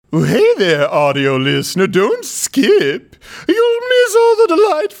Hey there, audio listener. Don't skip. You'll miss all the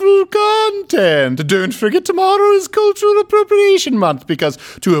delightful content. Don't forget tomorrow is Cultural Appropriation Month, because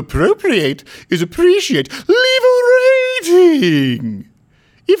to appropriate is appreciate. Leave a rating.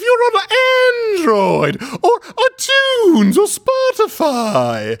 If you're on Android or iTunes or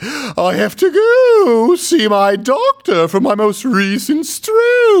Spotify, I have to go see my doctor for my most recent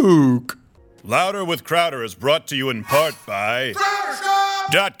stroke. Louder with Crowder is brought to you in part by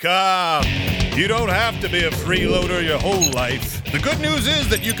CrowderShop.com. You don't have to be a freeloader your whole life. The good news is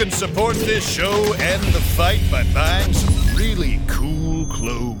that you can support this show and the fight by buying some really cool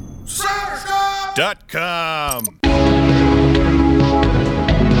clothes. CrowderShop.com.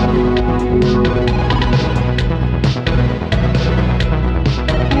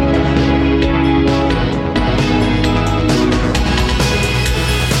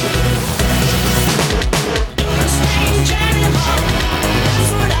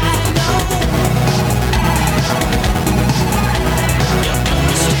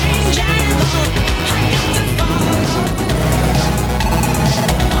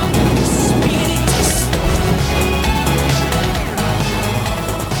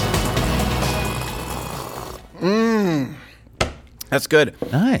 That's good.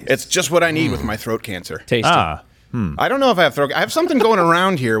 Nice. It's just what I need with my throat cancer. Tasty. I don't know if I have throat. I have something going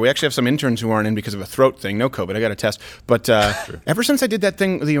around here. We actually have some interns who aren't in because of a throat thing. No COVID. I got a test. But ever since I did that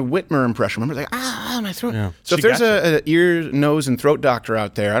thing, the Whitmer impression, remember, like, my throat. Yeah. So if there's an ear, nose, and throat doctor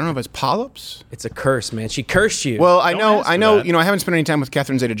out there, I don't know if it's polyps. It's a curse, man. She cursed you. Well, I know. You know, I haven't spent any time with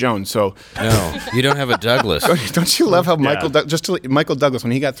Catherine Zeta-Jones, so. No, you don't have a Douglas. Don't you love how Michael Douglas,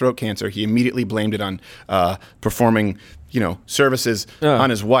 when he got throat cancer, he immediately blamed it on performing, services on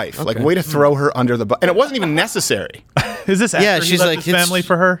his wife. Okay. Like, way to throw her under the bus. And it wasn't even necciary. Is this after he left his family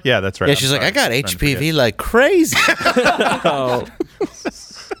for her? Yeah, that's right. Yeah, she's like, I got HPV like crazy.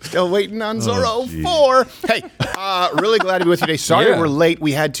 Still waiting on Zorro 4. Hey, really glad to be with you today. Sorry we're late.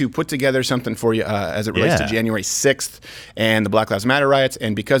 We had to put together something for you as it relates to January 6th and the Black Lives Matter riots.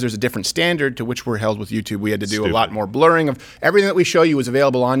 And because there's a different standard to which we're held with YouTube, we had to do a lot more blurring of everything that we show you is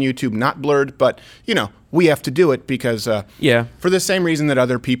available on YouTube, not blurred, but, we have to do it because for the same reason that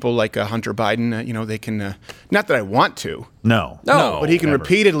other people like Hunter Biden, they can, not that I want to. No. But he can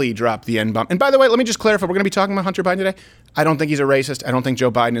repeatedly drop the N-bomb. And by the way, let me just clarify, we're going to be talking about Hunter Biden today. I don't think he's a racist. I don't think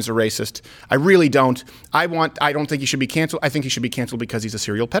Joe Biden is a racist. I really don't. I don't think he should be canceled. I think he should be canceled because he's a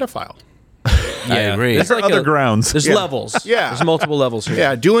serial pedophile. I agree. There's other grounds. There's levels. Yeah. There's multiple levels here.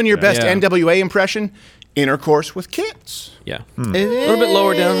 Yeah, doing your best NWA impression, intercourse with kids. Yeah. A little bit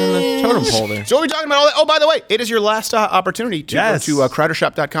lower down in the totem pole there. So we're talking about all that. Oh, by the way, it is your last opportunity to go to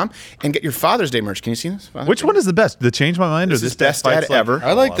CrowderShop.com and get your Father's Day merch. Can you see this? Which one is the best? The Change My Mind or this Best Dad Ever?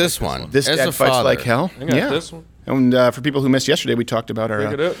 I like this one. This As Dad a Fights father. Like Hell. I got this one. And for people who missed yesterday, we talked about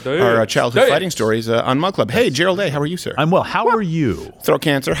our childhood fighting stories on Mug Club. Hey, Gerald A., how are you, sir? I'm well. How are you? Throat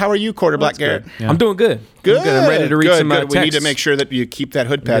cancer. How are you, Quarter Black Garrett? Yeah. I'm doing good. Good. I'm ready to read some texts. We need to make sure that you keep that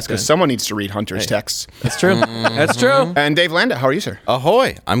hood pass because someone needs to read Hunter's texts. That's true. That's true. And Dave Landa, how are you, sir?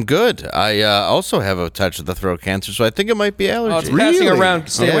 Ahoy. I'm good. I also have a touch of the throat cancer, so I think it might be allergy. Oh, it's passing around.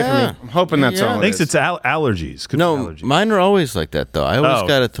 Stay away from me. I'm hoping that's all. Thanks. It's allergies. Could be No, allergies. mine are always like that, though. I always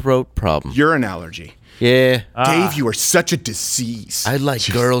got a throat problem. You're an allergy. Yeah. Dave, you are such a disease. I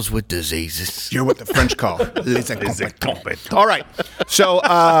like girls with diseases. You're what the French call les incompetents. All right. So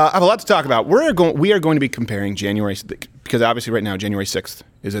I have a lot to talk about. We are going to be comparing January, because obviously right now January 6th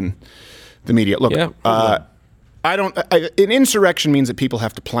is in the media. Look, an insurrection means that people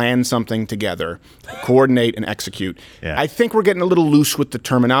have to plan something together, coordinate, and execute. Yeah. I think we're getting a little loose with the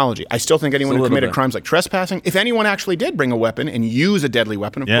terminology. I still think anyone who committed crimes like trespassing, if anyone actually did bring a weapon and use a deadly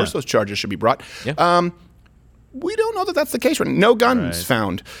weapon, of course those charges should be brought. Yeah. We don't know that that's the case. No guns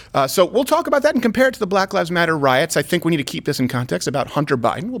found. So we'll talk about that and compare it to the Black Lives Matter riots. I think we need to keep this in context about Hunter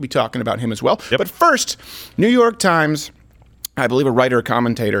Biden. We'll be talking about him as well. Yep. But first, New York Times, I believe a writer,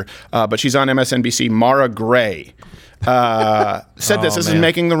 commentator, but she's on MSNBC, Mara Gray, said this. This is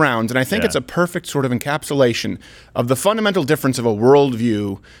making the rounds, and I think it's a perfect sort of encapsulation of the fundamental difference of a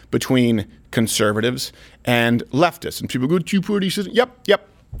worldview between conservatives and leftists. And people go, Tea Party says, yep.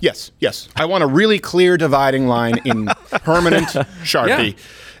 Yes. I want a really clear dividing line in permanent Sharpie,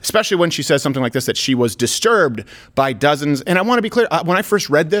 especially when she says something like this, that she was disturbed by dozens. And I want to be clear, when I first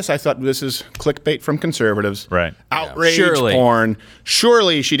read this, I thought this is clickbait from conservatives. Right. Outrage porn.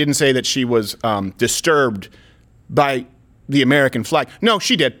 Surely she didn't say that she was disturbed by the American flag. No,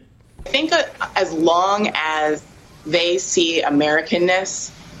 she did. I think as long as they see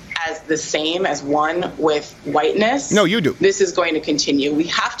Americanness as the same as one with whiteness. No, you do. This is going to continue. We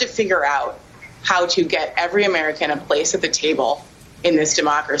have to figure out how to get every American a place at the table in this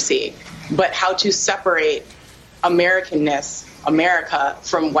democracy, but how to separate Americanness, America,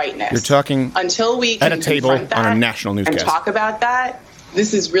 from whiteness. You're talking until we can at a table confront that on a national newscast and talk about that.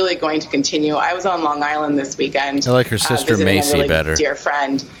 This is really going to continue. I was on Long Island this weekend. I like her sister visiting Macy a really better. dear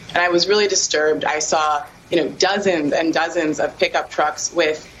friend, and I was really disturbed. I saw, dozens and dozens of pickup trucks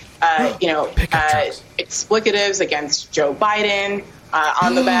with, explicatives against Joe Biden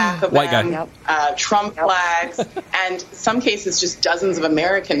on the back of White them, guy. Trump flags, and some cases just dozens of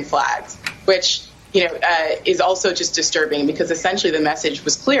American flags, which is also just disturbing because essentially the message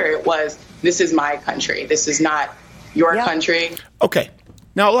was clear. It was, this is my country. This is not your country. Okay.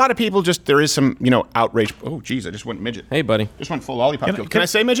 Now, a lot of people there is some, outrage. Oh, geez, I just went midget. Hey, buddy. Just went full lollipop. Can I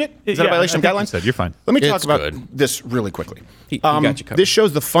say midget? Is that a violation of guidelines? You're fine. Let me talk It's about good. this really quickly. He got you covered. This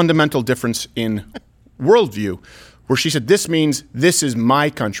shows the fundamental difference in worldview, where she said, this means this is my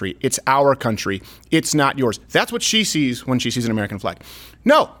country. It's our country. It's not yours. That's what she sees when she sees an American flag.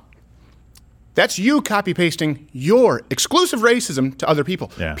 No. That's you copy-pasting your exclusive racism to other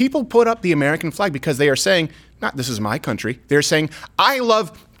people. Yeah. People put up the American flag because they are saying, not this is my country. They're saying, I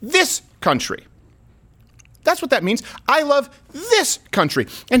love this country. That's what that means. I love this country.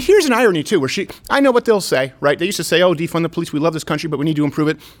 And here's an irony, too, where I know what they'll say, right? They used to say, defund the police. We love this country, but we need to improve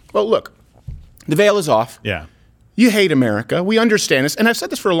it. Well, look, the veil is off. Yeah. You hate America. We understand this. And I've said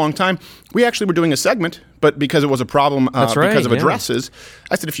this for a long time. We actually were doing a segment, but because it was a problem That's right, because of yeah. addresses,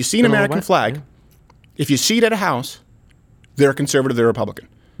 I said, if you see an American flag, if you see it at a house, they're conservative, they're Republican.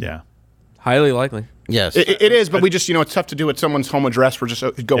 Yeah. Highly likely. Yes. It is, but we just, it's tough to do at someone's home address. We're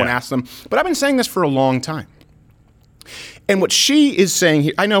just go and ask them. But I've been saying this for a long time. And what she is saying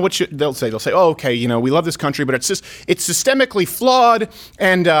here, I know what they'll say. They'll say, oh, okay, we love this country, but it's systemically flawed,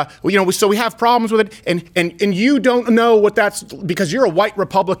 and so we have problems with it, and you don't know what that's because you're a white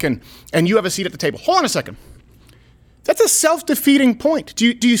Republican and you have a seat at the table. Hold on a second. That's a self-defeating point.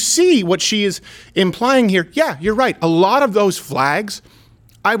 Do you see what she is implying here? Yeah, you're right. A lot of those flags,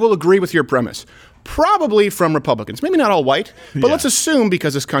 I will agree with your premise. Probably from Republicans. Maybe not all white, but let's assume,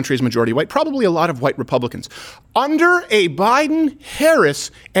 because this country is majority white, probably a lot of white Republicans. Under a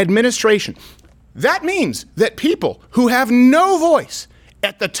Biden-Harris administration, that means that people who have no voice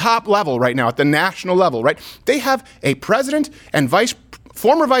at the top level right now, at the national level, right? They have a president and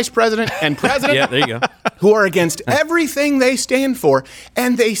former vice president and president Yeah, there you go. who are against everything they stand for,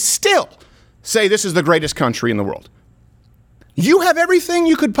 and they still say this is the greatest country in the world. You have everything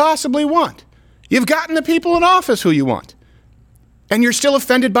you could possibly want. You've gotten the people in office who you want, and you're still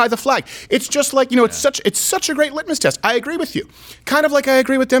offended by the flag. It's just like, it's such a great litmus test. I agree with you. Kind of like I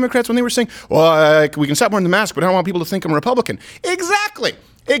agree with Democrats when they were saying, well, we can stop wearing the mask, but I don't want people to think I'm a Republican. Exactly.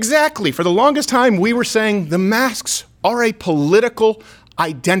 For the longest time, we were saying the masks are a political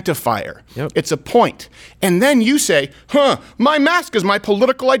identifier. Yep. It's a point. And then you say, my mask is my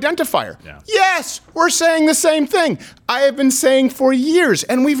political identifier. Yeah. Yes, we're saying the same thing. I have been saying for years,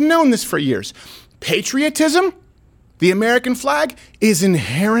 and we've known this for years. Patriotism, the American flag, is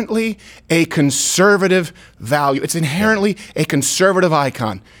inherently a conservative value. It's inherently a conservative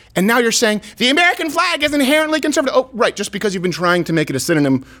icon. And now you're saying the American flag is inherently conservative. Oh, right, just because you've been trying to make it a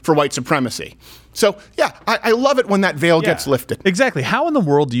synonym for white supremacy. So, yeah, I love it when that veil gets lifted. Exactly. How in the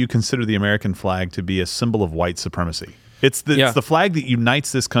world do you consider the American flag to be a symbol of white supremacy? It's the flag that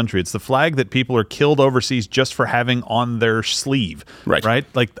unites this country. It's the flag that people are killed overseas just for having on their sleeve. Right?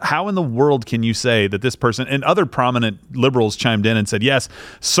 Like, how in the world can you say that this person, and other prominent liberals chimed in and said, yes,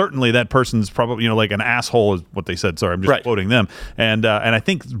 certainly that person's probably, like an asshole is what they said. Sorry, I'm just quoting them. And I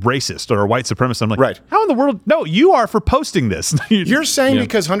think racist or a white supremacist. I'm like, how in the world? No, you are for posting this. You're saying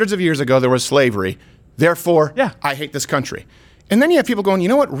because hundreds of years ago there was slavery, therefore I hate this country. And then you have people going, you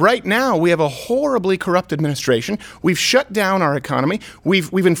know what? Right now we have a horribly corrupt administration. We've shut down our economy.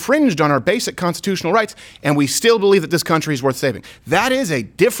 We've infringed on our basic constitutional rights, and we still believe that this country is worth saving. That is a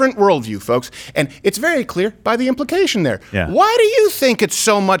different worldview, folks. And it's very clear by the implication there. Yeah. Why do you think it's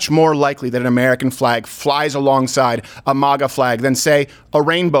so much more likely that an American flag flies alongside a MAGA flag than, say, a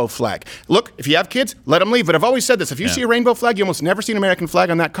rainbow flag? Look, if you have kids, let them leave. But I've always said this. If you see a rainbow flag, you almost never see an American flag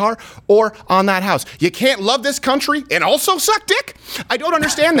on that car or on that house. You can't love this country and also suck dick? I don't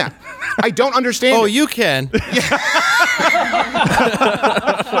understand that. I don't understand. Oh, you can. But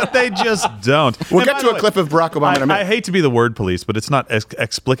They just don't. We'll get to a clip of Barack Obama in a minute. I hate to be the word police, but it's not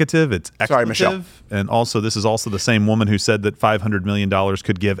explicative. It's expletive. Sorry, Michelle. And also, this is also the same woman who said that $500 million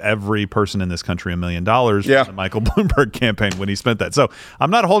could give every person in this country $1 million for the Michael Bloomberg campaign when he spent that. So I'm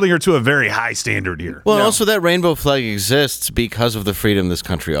not holding her to a very high standard here. Well, also that rainbow flag exists because of the freedom this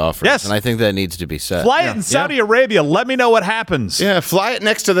country offers. Yes. And I think that needs to be said. Fly it in Saudi Arabia. Let me know what happens. Yeah, fly it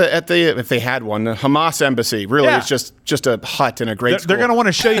next to if they had one, the Hamas embassy. Really, it's just a hut in a great school. They're going to want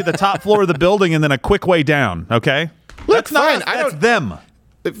to show you the top floor of the building and then a quick way down, okay? Look, that's not fine. us, that's them.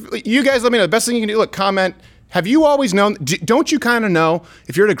 You guys let me know. The best thing you can do, look, comment. Have you always known, don't you kind of know,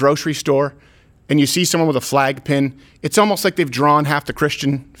 if you're at a grocery store and you see someone with a flag pin, it's almost like they've drawn half the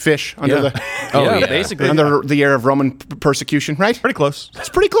Christian fish under basically under the air of Roman persecution, right? Pretty close. It's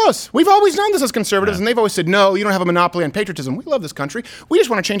pretty close. We've always known this as conservatives, and they've always said, no, you don't have a monopoly on patriotism. We love this country. We just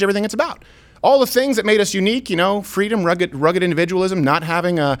want to change everything it's about. All the things that made us unique, freedom, rugged individualism, not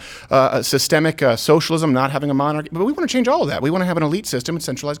having a systemic socialism, not having a monarchy. But we want to change all of that. We want to have an elite system and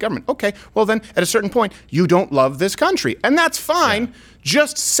centralized government. Okay, well then, at a certain point, you don't love this country. And that's fine. Yeah.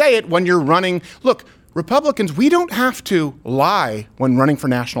 Just say it when you're running. Look, Republicans, we don't have to lie when running for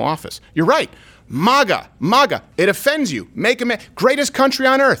national office. You're right. MAGA, it offends you. Make America greatest country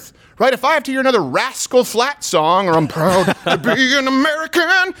on earth. Right? If I have to hear another Rascal Flatts song or I'm proud to be an American,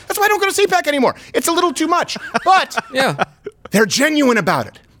 that's why I don't go to CPAC anymore. It's a little too much. But they're genuine about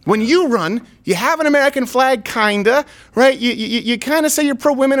it. When you run, you have an American flag, kinda, right? You kind of say you're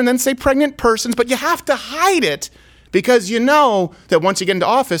pro-women and then say pregnant persons, but you have to hide it because you know that once you get into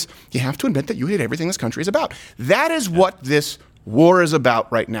office, you have to admit that you hate everything this country is about. That is what this war is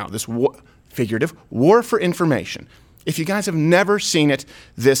about right now, this figurative war for information. If you guys have never seen it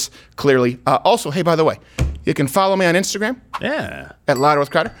this clearly. Also, hey, by the way, you can follow me on Instagram. Yeah. At Louder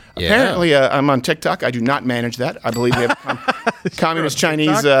with Crowder. Yeah. Apparently, I'm on TikTok. I do not manage that. I believe we have a communist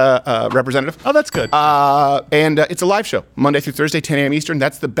Chinese representative. Oh, that's good. And it's a live show, Monday through Thursday, 10 a.m. Eastern.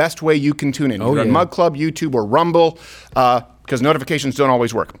 That's the best way you can tune in. Either on Mug Club, YouTube, or Rumble, because notifications don't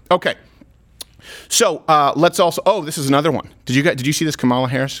always work. Okay. So let's also. Oh, this is another one. Did you see this Kamala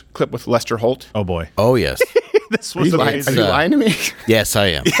Harris clip with Lester Holt? Oh boy. Oh yes. This was Are you lying to me? Yes, I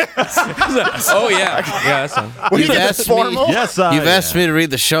am. Oh yeah. Yeah. That's You've asked formal? Yes, You've asked me to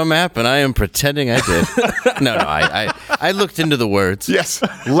read the show map, and I am pretending I did. No, I looked into the words. Yes,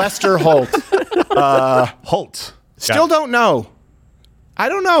 Lester Holt. Holt. Still don't know. I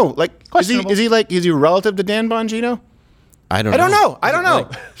don't know. Like, is he relative to Dan Bongino? I don't know.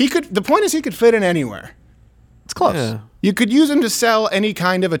 He could. The point is, he could fit in anywhere. It's close. Yeah. You could use him to sell any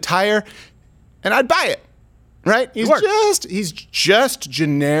kind of attire, and I'd buy it. Right? He's just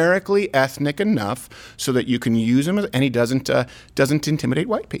generically ethnic enough so that you can use him, and he doesn't intimidate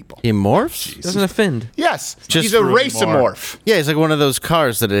white people. He morphs? Doesn't offend. Yes, Just he's a racemorph. Yeah, he's like one of those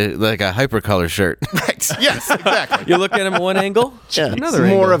cars that are like a hypercolor shirt. Right? Yes, exactly. You look at him one angle, another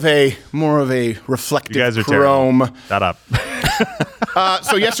more angle. more of a reflective You guys are chrome. terrible. Shut up.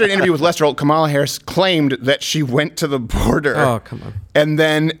 So yesterday, in an interview with Lester Holt, Kamala Harris claimed that she went to the border. Oh, come on. And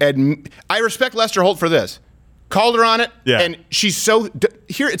then I respect Lester Holt for this. Called her on it, and she's so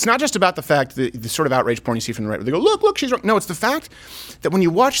here. It's not just about the fact the sort of outrage porn you see from the right. Where they go, look, she's wrong. No, it's the fact that when you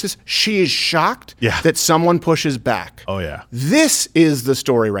watch this, she is shocked that someone pushes back. Oh yeah, this is the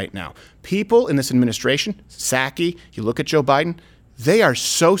story right now. People in this administration, Psaki, you look at Joe Biden, they are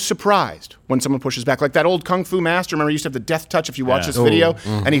so surprised when someone pushes back. Like that old Kung Fu master, remember, he used to have the death touch if you watch this video,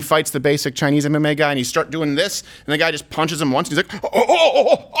 and he fights the basic Chinese MMA guy, and he start doing this, and the guy just punches him once, and he's like,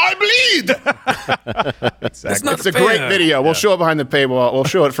 I bleed! Exactly. It's a great video. We'll show it behind the paywall. We'll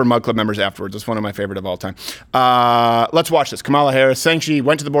show it for Mug Club members afterwards. It's one of my favorite of all time. Let's watch this. Kamala Harris saying she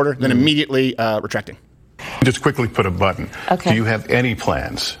went to the border, then immediately retracting. Just quickly put a button. Okay. Do you have any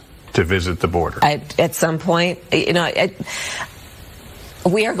plans to visit the border? At some point,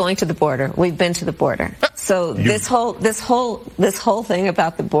 we are going to the border. We've been to the border. So this whole thing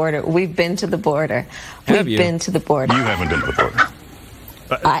about the border, we've been to the border. We've been to the border. You haven't been to the border.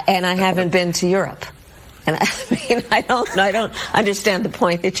 And I haven't been to Europe. And I don't understand the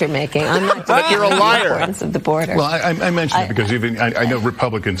point that you're making. I'm not denying you're a liar. the importance of the border. Well, I mentioned it because I know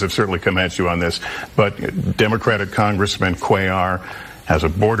Republicans have certainly come at you on this, but Democratic Congressman Cuellar has a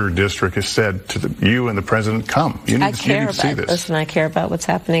border district, has said to you and the president, come. You need to see this. Listen, I care about what's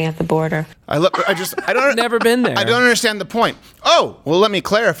happening at the border. I don't. Never been there. I don't understand the point. Oh, well, let me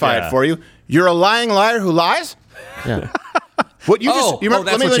clarify it for you. You're a lying liar who lies? Yeah. What you just? You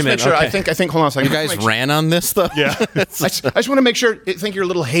remember, let me make sure. Okay. I think. Hold on a second. You guys ran on this, though? Yeah. I just want to make sure. I think you're a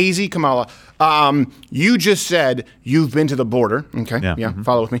little hazy, Kamala. You just said you've been to the border. Okay. Yeah.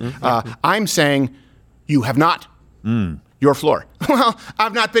 Follow with me. I'm saying you have not. your floor. Well,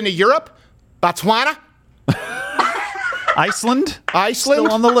 I've not been to Europe. Botswana? Iceland? Still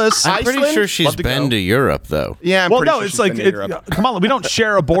on the list. I'm pretty sure she's been to Europe, though. Yeah, I'm pretty sure she's been to Europe. Kamala, we don't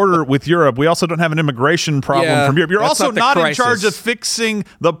share a border with Europe. We also don't have an immigration problem from Europe. You're also not in charge of fixing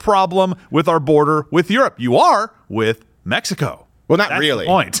the problem with our border with Europe. You are with Mexico. Well, not really. The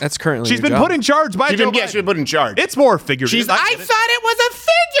point. That's currently She's been put in charge by Joe Biden. Yeah, she's been put in charge. It's more figurative. I thought it was a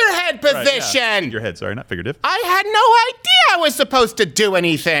figurehead position. Right, figurehead, sorry, not figurative. I had no idea I was supposed to do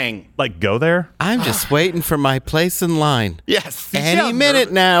anything. Like, go there? I'm just waiting for my place in line. Yes. Any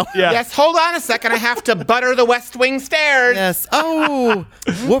minute now. Yeah. Yes, hold on a second. I have to butter the West Wing stairs. Yes. Oh,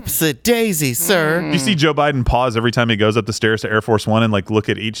 whoops-a-daisy, sir. You see Joe Biden pause every time he goes up the stairs to Air Force One and like look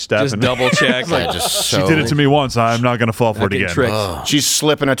at each step. Just and double check. She did it to me once. I'm not going to fall for it again. She's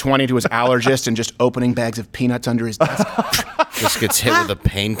slipping a 20 to his allergist and just opening bags of peanuts under his desk. Just gets hit with a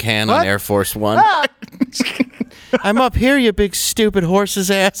paint can on Air Force One. I'm up here, you big stupid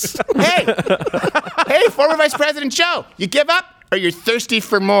horse's ass. Hey, former Vice President Joe, you give up or you're thirsty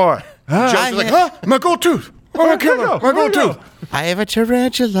for more? Joe's like, my gold tooth. Oh, my gold tooth. I have a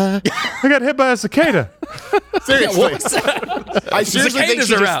tarantula. I got hit by a cicada. Seriously. I seriously think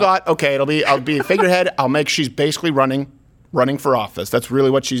she just thought, okay, I'll be a figurehead. I'll make she's basically running for office. That's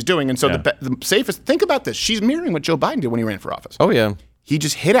really what she's doing. And so the safest, think about this. She's mirroring what Joe Biden did when he ran for office. Oh, yeah. He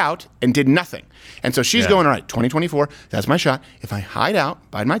just hid out and did nothing. And so she's going, all right, 2024, that's my shot. If I hide out,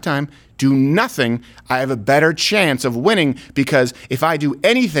 bide my time, do nothing, I have a better chance of winning because if I do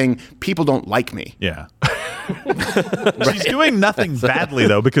anything, people don't like me. Yeah. She's doing nothing badly,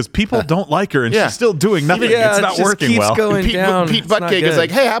 though, because people don't like her, and she's still doing nothing. Yeah, it's not working well. Pete Buttigieg is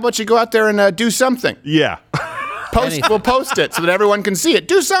like, hey, how about you go out there and do something? Yeah. We'll post it so that everyone can see it.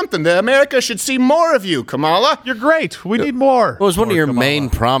 Do something. America should see more of you, Kamala. You're great. We need more. Well, it was one of your main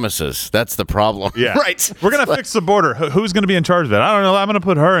promises. That's the problem. Yeah. Right. We're going to fix the border. Who's going to be in charge of that? I don't know. I'm going to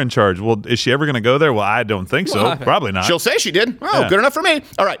put her in charge. Well, is she ever going to go there? Well, I don't think so. Probably not. She'll say she did. Oh, good enough for me.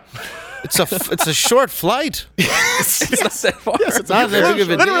 All right. It's a short flight. It's not that far. Yes, it's not that big of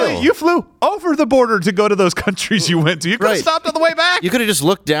a Literally, deal. you flew over the border to go to those countries you went to. You could have stopped on the way back. You could have just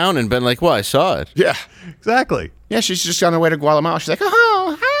looked down and been like, well, I saw it. Yeah. Exactly. Yeah, she's just on her way to Guatemala. She's like,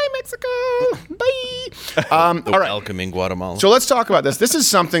 oh, hi, Mexico. Bye. All right. Welcoming Guatemala. So let's talk about this. This is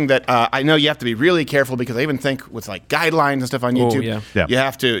something that I know you have to be really careful because I even think with like guidelines and stuff on YouTube, you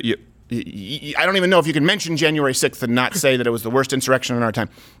have to, I don't even know if you can mention January 6th and not say that it was the worst insurrection in our time.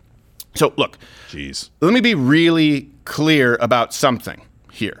 So look, let me be really clear about something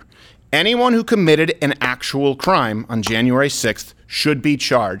here. Anyone who committed an actual crime on January 6th should be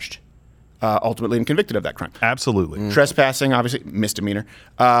charged ultimately and convicted of that crime. Absolutely. Trespassing, obviously, misdemeanor.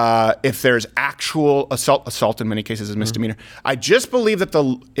 If there's actual assault in many cases is misdemeanor. I just believe that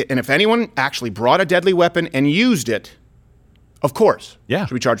and if anyone actually brought a deadly weapon and used it, of course, should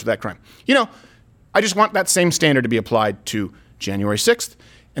be charged with that crime. You know, I just want that same standard to be applied to January 6th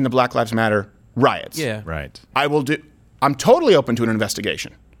and the Black Lives Matter riots. Yeah. Right. I'm totally open to an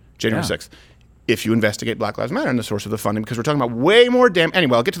investigation, January 6th. If you investigate Black Lives Matter and the source of the funding, because we're talking about way more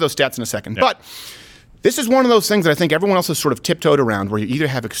anyway, I'll get to those stats in a second. Yeah. But this is one of those things that I think everyone else has sort of tiptoed around, where you either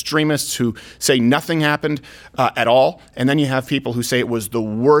have extremists who say nothing happened at all, and then you have people who say it was the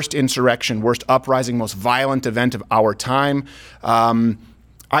worst insurrection, worst uprising, most violent event of our time.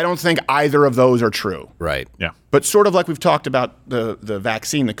 I don't think either of those are true. Right. Yeah. But sort of like we've talked about the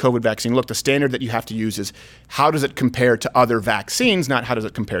vaccine, the COVID vaccine, look, the standard that you have to use is how does it compare to other vaccines, not how does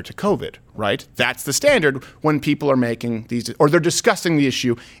it compare to COVID, right? That's the standard when people are making these, or they're discussing the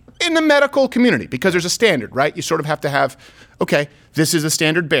issue in the medical community, because there's a standard, right? You sort of have to have, okay, this is a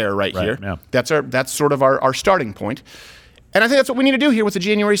standard bearer right here. Yeah. That's sort of our starting point. And I think that's what we need to do here with the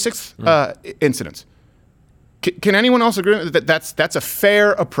January 6th incidents. Can anyone else agree that that's a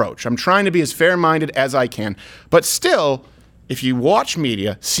fair approach? I'm trying to be as fair-minded as I can. But still, if you watch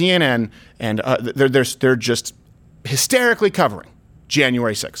media, CNN, and they're just hysterically covering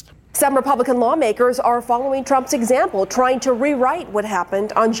January 6th. Some Republican lawmakers are following Trump's example, trying to rewrite what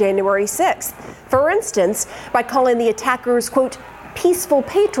happened on January 6th. For instance, by calling the attackers, quote, peaceful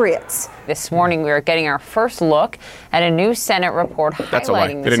patriots. This morning, we are getting our first look at a new Senate report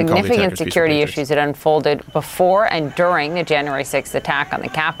highlighting the significant security issues that unfolded before and during the January 6th attack on the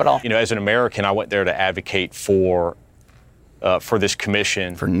Capitol. You know, as an American, I went there to advocate for this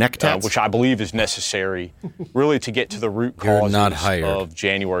commission, for neckties, which I believe is necessary, really, to get to the root causes of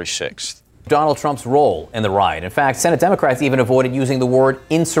January 6th. Donald Trump's role in the riot. In fact, Senate Democrats even avoided using the word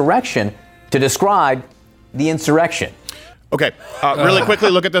insurrection to describe the insurrection. Okay, really quickly,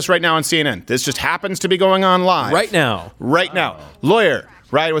 look at this right now on CNN. This just happens to be going on live. Right now. Lawyer,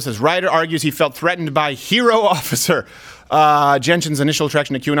 right, says, Ryder argues he felt threatened by hero officer. Jensen's initial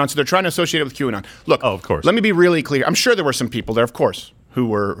attraction to QAnon, so they're trying to associate it with QAnon. Look, of course. Let me be really clear. I'm sure there were some people there, of course, who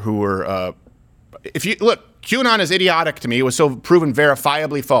were. If you look, QAnon is idiotic to me. It was so proven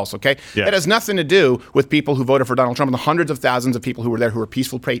verifiably false, okay? Yeah. It has nothing to do with people who voted for Donald Trump and the hundreds of thousands of people who were there who were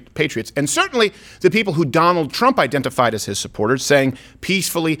peaceful patriots. And certainly the people who Donald Trump identified as his supporters, saying,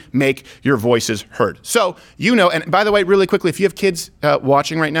 peacefully make your voices heard. So, and by the way, really quickly, if you have kids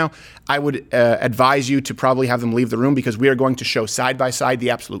watching right now, I would advise you to probably have them leave the room because we are going to show side by side the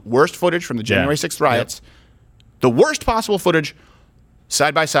absolute worst footage from the January 6th riots, the worst possible footage,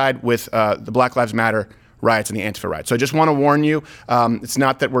 side by side with the Black Lives Matter riots and the Antifa riots. So I just want to warn you, it's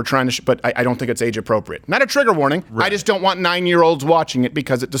not that we're trying to, but I don't think it's age appropriate. Not a trigger warning. Right. I just don't want 9-year-olds watching it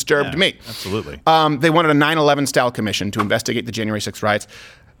because it disturbed me. Absolutely. They wanted a 9/11 style commission to investigate the January 6th riots.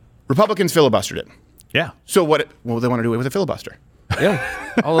 Republicans filibustered it. Yeah. So what they want to do it with a filibuster.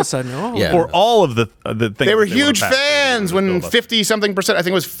 Yeah. All of a sudden, for all of the things. They were huge fans when 50-something%, I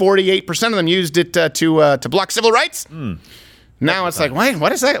think it was 48% of them used it to block civil rights. Now it's like, wait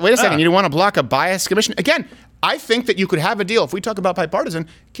a second. You want to block a bias commission? Again, I think that you could have a deal. If we talk about bipartisan,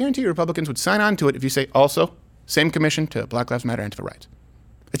 guarantee Republicans would sign on to it if you say also same commission to Black Lives Matter and to the rights.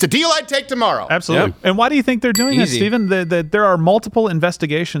 It's a deal I'd take tomorrow. Absolutely. Yep. And why do you think they're doing this, Stephen? There are multiple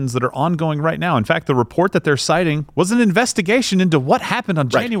investigations that are ongoing right now. In fact, the report that they're citing was an investigation into what happened on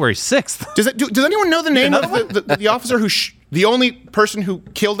January 6th. Does anyone know the name of the officer who the only person who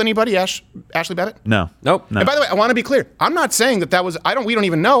killed anybody, Ashley Babbitt? No. Nope. No. And by the way, I want to be clear. I'm not saying that was. We don't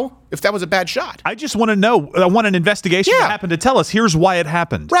even know if that was a bad shot. I just want to know. I want an investigation to happen to tell us here's why it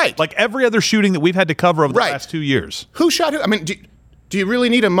happened. Right. Like every other shooting that we've had to cover over the last 2 years. Who shot who? I mean, do you really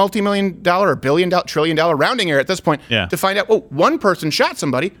need a multi-million-dollar or billion-dollar, trillion-dollar rounding error at this point to find out, one person shot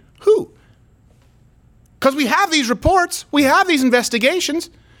somebody? Who? Because we have these reports. We have these investigations.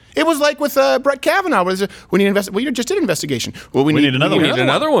 It was like with Brett Kavanaugh. We need we just did an investigation. Well, we need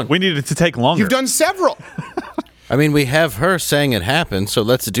another one. We need it to take longer. You've done several. I mean, we have her saying it happened, so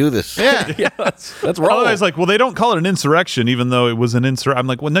let's do this. Yeah, that's wrong. Otherwise, like, they don't call it an insurrection, even though it was an insurrection. I'm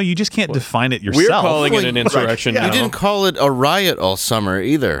like, well, no, you just can't define it yourself. We're calling it an insurrection now. You didn't call it a riot all summer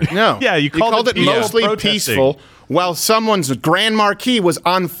either. No. Yeah, you called it mostly peaceful while someone's Grand Marquis was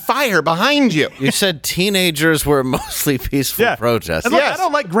on fire behind you. You said teenagers were mostly peaceful protests. And look, I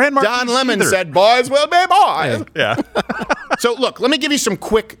don't like Grand Marquis Don Lemon either. said, boys will be boys. Yeah. So, look, let me give you some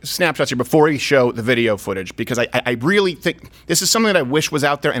quick snapshots here before we show the video footage, because I really think this is something that I wish was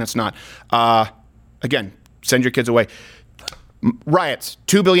out there, and it's not. Again, send your kids away. Riots,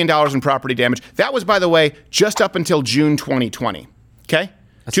 $2 billion in property damage. That was, by the way, just up until June 2020. Okay?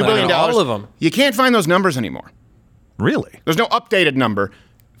 That's $2 billion. All of them. You can't find those numbers anymore. Really? There's no updated number.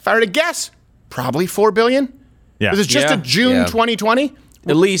 If I were to guess, probably $4 billion. Yeah. This is just a June 2020.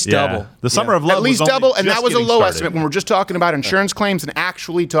 At least double. The summer of love at least was double, and that was a low started. estimate when we're just talking about insurance claims and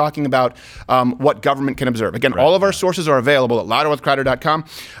actually talking about what government can observe. Again, all of our sources are available at louderwithcrowder.com.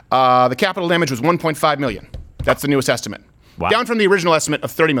 The capital damage was $1.5 million. That's the newest estimate. Wow. Down from the original estimate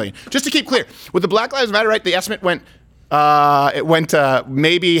of $30 million. Just to keep clear, with the Black Lives Matter, the estimate went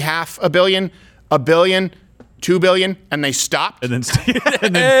maybe $500 million, $1 billion, $2 billion, and they stopped. And then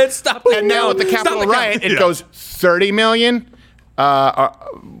it stopped. And now with the Capitol riot, it goes $30 million.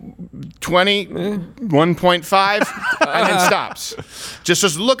 20, 1.5, and then stops.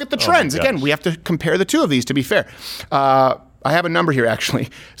 Just look at the trends. Again, we have to compare the two of these to be fair. I have a number here, actually.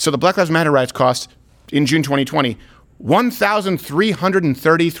 So the Black Lives Matter riots cost, in June 2020,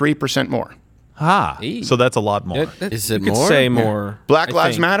 1,333% more. So that's a lot more. Is it you more? Could say more. Black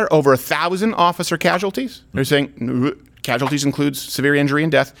Lives Matter, over 1,000 officer casualties. They're saying casualties includes severe injury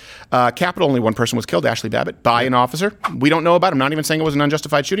and death. Capitol, only one person was killed, Ashley Babbitt, by an officer. We don't know about him. I'm not even saying it was an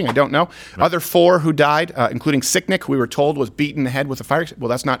unjustified shooting. I don't know. Right. Other 4 who died, including Sicknick, who we were told was beaten in the head with a fire. Well,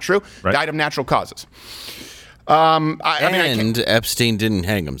 that's not true. Right. Died of natural causes. Epstein didn't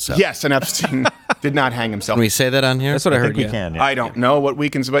hang himself. Yes, and Epstein did not hang himself. Can we say that on here? That's what I heard. We can. I don't know what we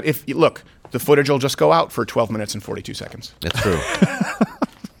can, but if look, the footage will just go out for 12 minutes and 42 seconds. That's true.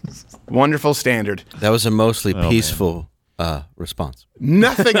 Wonderful standard. That was a mostly peaceful response.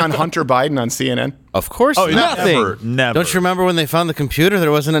 Nothing on Hunter Biden on CNN. Of course not. Never. Don't you remember when they found the computer?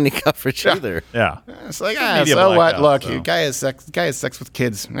 There wasn't any coverage either. Yeah. It's like, so what? Look, guy has sex with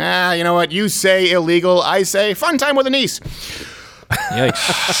kids. You know what? You say illegal, I say fun time with a niece.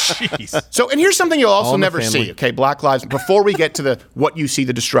 Jeez. So, and here's something you'll also never see. Okay, Black Lives. Before we get to the what you see,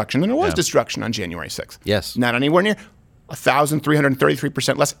 the destruction, and there was destruction on January 6th. Yes. Not anywhere near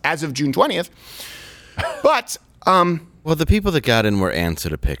 1,333% less as of June 20th. But well, the people that got in were ants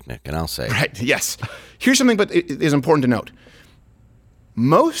at a picnic, and I'll say right. Yes. Here's something, but it is important to note.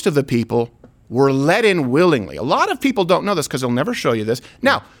 Most of the people were let in willingly. A lot of people don't know this because they'll never show you this.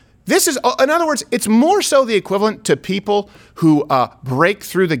 Now, this is, in other words, it's more so the equivalent to people who break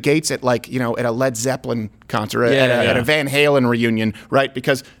through the gates at at a Led Zeppelin concert, at a Van Halen reunion, right?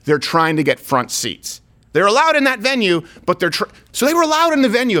 Because they're trying to get front seats. They're allowed in that venue, but so they were allowed in the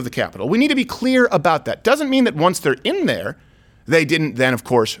venue of the Capitol. We need to be clear about that. Doesn't mean that once they're in there, they didn't then, of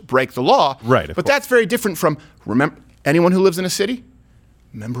course, break the law. Right. But that's very different from, remember, anyone who lives in a city?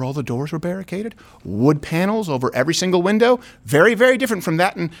 Remember all the doors were barricaded? Wood panels over every single window? Very, very different from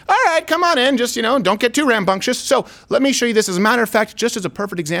that. And all right, come on in, just, don't get too rambunctious. So let me show you this. As a matter of fact, just as a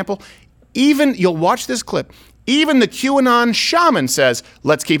perfect example, you'll watch this clip. Even the QAnon shaman says,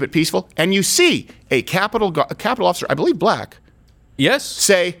 let's keep it peaceful. And you see a Capitol officer, I believe black, yes,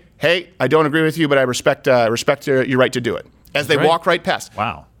 say, hey, I don't agree with you, but I respect your right to do it. As they walk right past.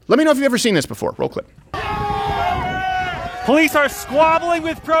 Wow. Let me know if you've ever seen this before. Roll clip. Police are squabbling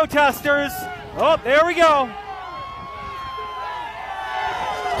with protesters. Oh, there we go.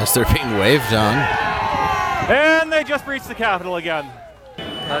 As they're being waved on. And they just breached the Capitol again.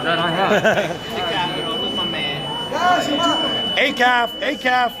 ACAF.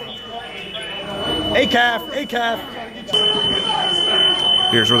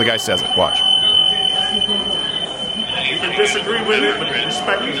 Here's where the guy says it. Watch. You can disagree with it, but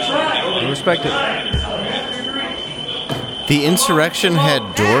respect it. Respect it. The insurrection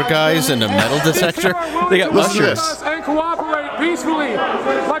had door guys and a metal detector. They got ushers. And cooperate peacefully,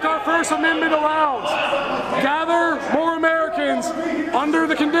 like our First Amendment allows. Gather more Americans under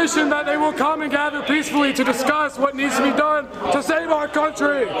the condition that they will come and gather peacefully to discuss what needs to be done to save our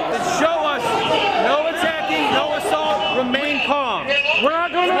country. Show us no attacking, no assault, remain calm. We're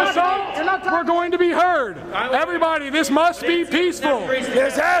not going to assault. We're going to be heard. Everybody, this must be peaceful.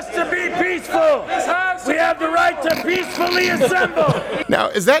 This has to be peaceful. We have the right to peacefully assemble. Now,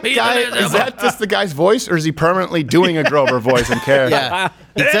 is that just the guy's voice, or is he permanently doing a Grover voice and care? Yeah.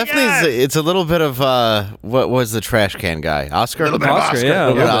 It definitely is. It's a little bit of what was the trash can guy? Oscar? A little bit of Oscar. Yeah. A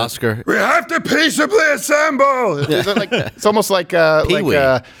little bit of Oscar. We have to peaceably assemble. It's almost like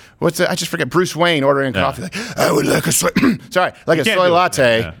what's it? I just forget. Bruce Wayne ordering coffee. Like, I would like a soy. Sorry, like a soy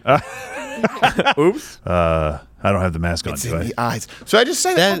latte. Oops. I don't have the mask on. It's in the eyes. So I just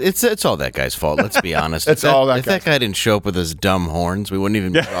say that it's all that guy's fault. Let's be honest. If that guy didn't show up with his dumb horns, we wouldn't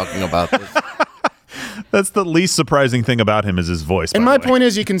even be talking about this. That's the least surprising thing about him is his voice. And my point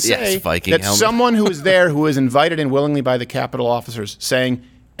is, you can say that someone who is there, who is invited in willingly by the Capitol officers, saying,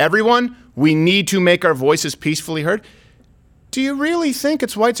 everyone, we need to make our voices peacefully heard. Do you really think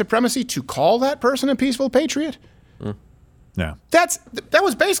it's white supremacy to call that person a peaceful patriot? Yeah. That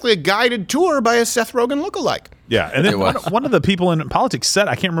was basically a guided tour by a Seth Rogen lookalike. Yeah, and then one of the people in politics said,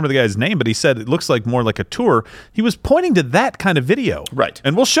 I can't remember the guy's name, but he said it looks like more like a tour. He was pointing to that kind of video. Right.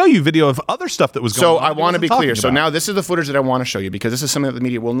 And we'll show you video of other stuff that was going on. So I want to be clear. So now this is the footage that I want to show you, because this is something that the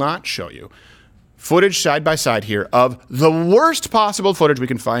media will not show you. Footage side by side here of the worst possible footage we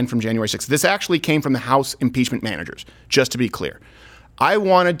can find from January 6th. This actually came from the House impeachment managers, just to be clear. I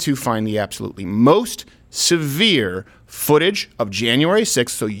wanted to find the absolutely most severe footage of January 6th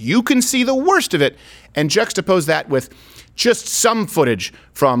so you can see the worst of it and juxtapose that with just some footage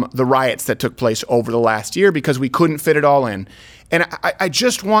from the riots that took place over the last year, because we couldn't fit it all in. And I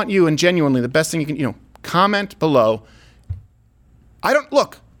just want you, and genuinely, the best thing you can, comment below.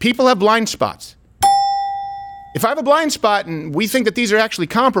 People have blind spots. If I have a blind spot and we think that these are actually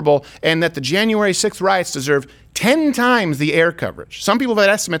comparable and that the January 6th riots deserve 10 times the air coverage, some people have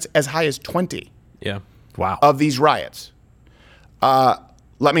had estimates as high as 20. Yeah. Wow. Of these riots.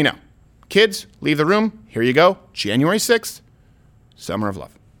 Let me know. Kids, leave the room. Here you go. January 6th, Summer of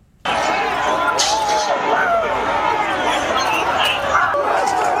Love.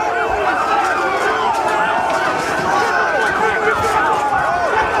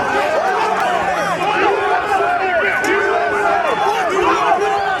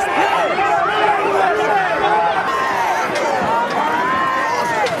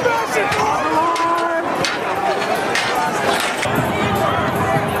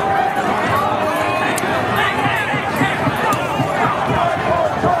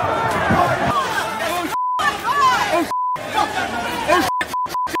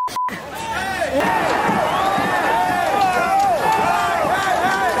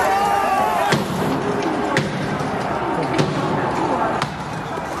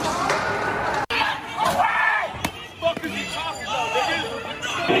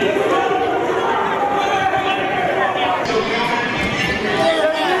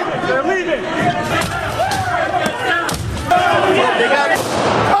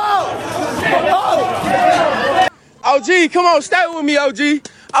 OG, come on, stay with me, OG.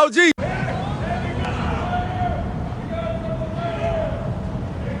 OG.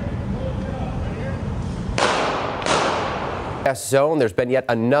 Zone. There's been yet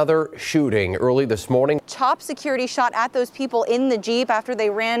another shooting early this morning. Top security shot at those people in the Jeep after they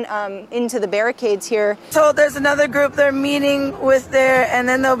ran into the barricades here. So there's another group they're meeting with there, and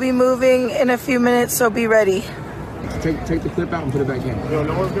then they'll be moving in a few minutes, so be ready. Take the clip out and put it back in.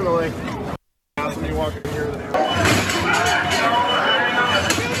 No one's gonna like somebody walking here.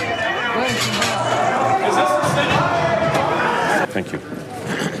 Thank you.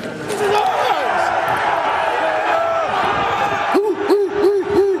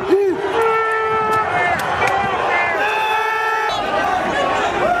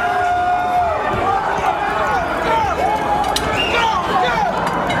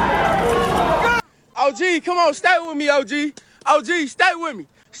 OG, come on, stay with me, OG. OG, stay with me.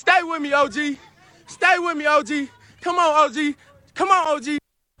 Stay with me, OG. Stay with me, OG. Come on, OG. Come on, OG.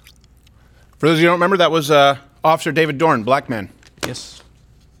 For those of you who don't remember, that was Officer David Dorn, black man. Yes.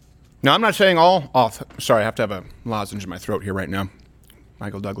 Now, I'm not saying all sorry, I have to have a lozenge in my throat here right now.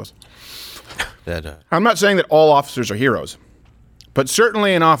 Michael Douglas. I'm not saying that all officers are heroes, but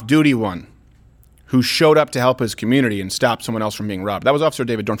certainly an off-duty one who showed up to help his community and stop someone else from being robbed. That was Officer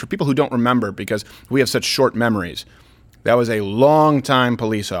David Dorn. For people who don't remember, because we have such short memories, that was a long-time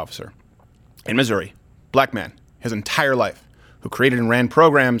police officer in Missouri, black man, his entire life, who created and ran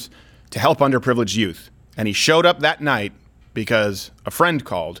programs to help underprivileged youth. And he showed up that night because a friend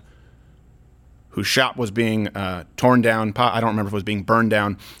called whose shop was being torn down, I don't remember if it was being burned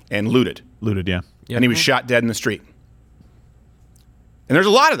down, and looted. Looted, yeah. And he was shot dead in the street. And there's a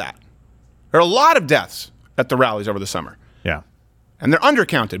lot of that. There are a lot of deaths at the rallies over the summer. Yeah. And they're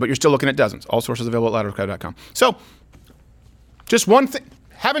undercounted, but you're still looking at dozens. All sources available at louderwithcrowd.com. So, just one thing.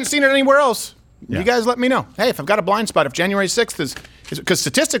 Haven't seen it anywhere else. Yeah. You guys let me know. Hey, if I've got a blind spot, if January 6th is because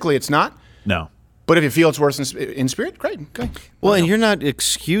statistically it's not. No. But if you feel it's worse in spirit, great. Okay. Well, and you're not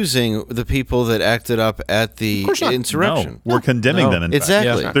excusing the people that acted up at the insurrection. No, we're condemning them. In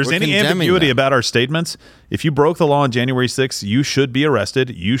exactly. fact. If there's any ambiguity about our statements, if you broke the law on January 6th, you should be arrested,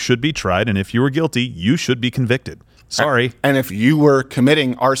 you should be tried, and if you were guilty, you should be convicted. Sorry. And if you were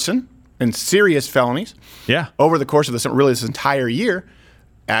committing arson and serious felonies over the course of this entire year,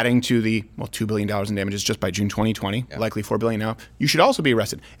 adding to the $2 billion in damages just by June 2020, likely $4 billion now, you should also be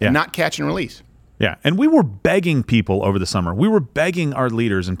arrested and not catch and release. Yeah, and we were begging people over the summer. We were begging our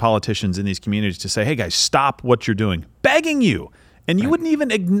leaders and politicians in these communities to say, hey, guys, stop what you're doing. Begging you. And you wouldn't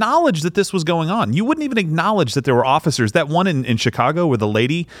even acknowledge that this was going on. You wouldn't even acknowledge that there were officers. That one in Chicago where the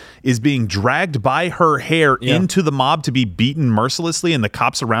lady is being dragged by her hair into the mob to be beaten mercilessly, and the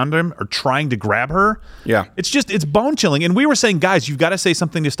cops around him are trying to grab her. Yeah. It's bone-chilling. And we were saying, guys, you've got to say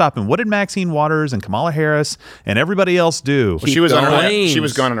something to stop him. What did Maxine Waters and Kamala Harris and everybody else do? Well, she was gone on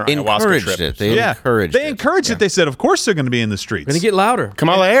her ayahuasca trip. They encouraged it. They encouraged it. They said, of course they're going to be in the streets. Going to get louder.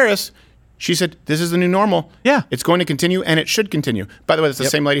 Kamala Harris, she said, this is the new normal. Yeah. It's going to continue, and it should continue. By the way, that's the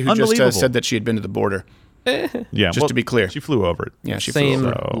same lady who just said that she had been to the border. Just to be clear. She flew over it. Yeah, she flew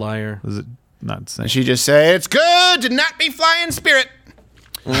over it. Liar. Was it not the same? She just said, it's good to not be flying Spirit.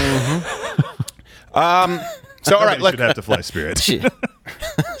 So, all right. Should have to fly Spirit. She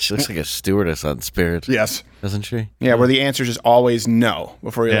looks like a stewardess on Spirit. Yes. Doesn't she? Yeah, where the answer is just always no.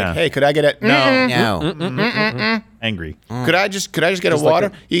 Before you're like, hey, could I get it? No. Angry. Could I just get a water?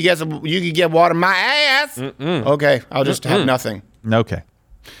 Like you could get water my ass. Okay, I'll just have nothing. Okay.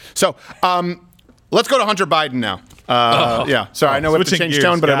 So, let's go to Hunter Biden now. Yeah, sorry, I know we have to change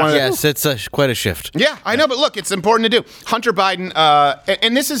tone, but I wanted to... Yes, it's quite a shift. Yeah, I know, but look, it's important to do. Hunter Biden,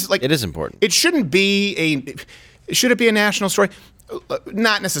 and this is like... It is important. It shouldn't be should it be a national story?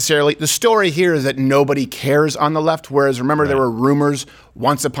 Not necessarily. The story here is that nobody cares on the left, whereas remember there were rumors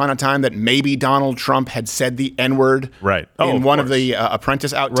once upon a time that maybe Donald Trump had said the N-word in one of the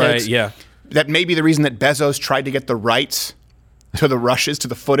Apprentice outtakes. Right, yeah. That may be the reason that Bezos tried to get the rights to the rushes, to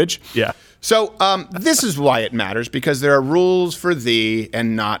the footage. Yeah. So this is why it matters, because there are rules for thee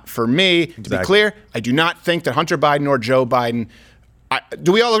and not for me. To be clear, I do not think that Hunter Biden or Joe Biden...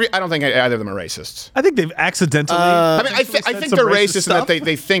 do we all agree? I don't think either of them are racists. I think they've accidentally... I think they're racist in that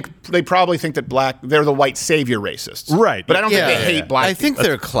they probably think that they're the white savior racists. Right. But I don't think they hate black people. I think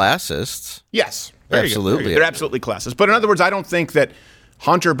they're classists. Yes. Absolutely. They're absolutely classist. But in other words, I don't think that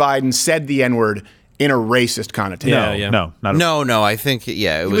Hunter Biden said the N-word in a racist connotation. No. I think he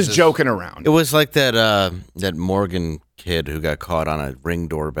was joking around. It was like that Morgan kid who got caught on a Ring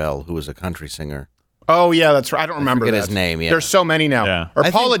doorbell, who was a country singer. Oh yeah, that's right. I don't remember his name. Yeah, there's so many now. Yeah. Or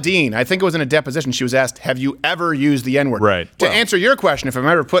Paula Deen. I think it was in a deposition. She was asked, "Have you ever used the N-word?" Right. To answer your question, if I'm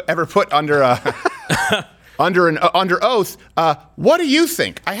ever put under under oath, what do you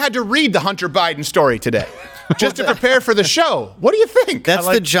think? I had to read the Hunter Biden story today. just to prepare for the show. What do you think? That's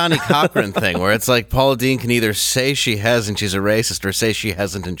the Johnny Cochran thing, where it's like Paula Deen can either say she has and she's a racist, or say she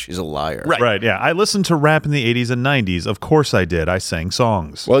hasn't and she's a liar. Right. Yeah. I listened to rap in the 80s and 90s. Of course I did. I sang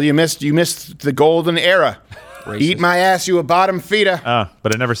songs. Well, you missed the golden era. Racist. Eat my ass, you a bottom feeder.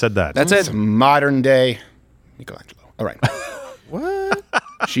 But I never said that. That's it. Modern day Michelangelo. All right. What?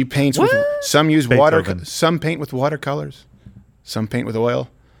 She paints with some use water. Some paint with watercolors. Some paint with oil.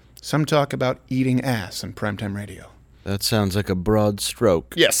 Some talk about eating ass on primetime radio. That sounds like a broad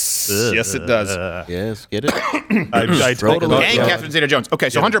stroke. Yes. Yes, it does. Yes, get it? I totally. And Catherine Zeta-Jones.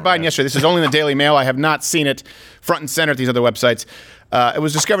 Okay, so Hunter Biden yesterday. This is only in the Daily Mail. I have not seen it front and center at these other websites. It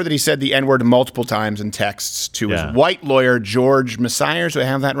was discovered that he said the N-word multiple times in texts to his white lawyer, George Messiers. Do I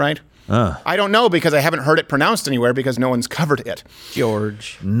have that right? I don't know because I haven't heard it pronounced anywhere because no one's covered it.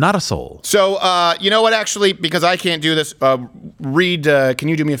 George. Not a soul. So, you know what, actually, because I can't do this, read, can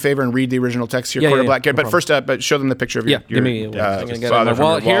you do me a favor and read the original text here, Quarter Black? But first, but show them the picture of your give me father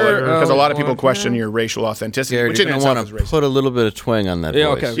from your wallet, because a lot of people question your racial authenticity. Gary, you're going to want to put a little bit of twang on that voice.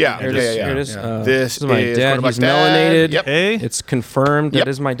 Okay. Yeah, Here it is. This is my dad. He's melanated. Yep. It's confirmed. That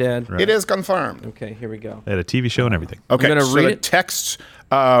is my dad. It is confirmed. Okay, here we go. They had a TV show and everything. Okay, I'm going to read the it. texts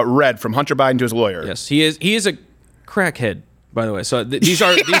read from Hunter Biden to his lawyer. Yes, he is a crackhead, by the way. So these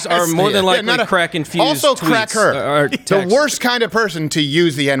are more than likely crack infused. Also, tweets, crack her. The worst kind of person to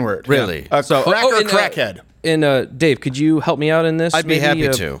use the N-word. Really? A crackhead. And Dave, could you help me out in this? I'd be happy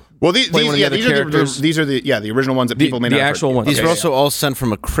to. Well, these are the original ones that people may not the actual ones. These were also all sent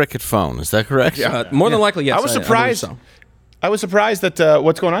from a cricket phone. Is that correct? Yeah. More than likely, yes. I was surprised. I was surprised that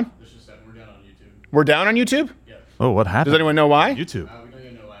what's going on? We're down on YouTube. We're down on YouTube? Yeah. Oh, what happened? Does anyone know why? YouTube.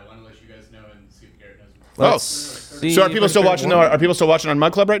 So are people still watching? Are people still watching on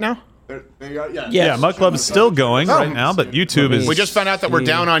Mug Club right now? Yeah, Mug Club's still going right now, but YouTube is. We just found out that we're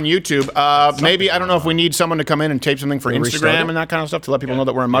down on YouTube. Maybe I don't know if we need someone to come in and tape something for Instagram and that kind of stuff to let people know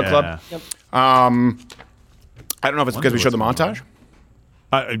that we're in Mug Club. Yep. I don't know if it's because we showed the montage.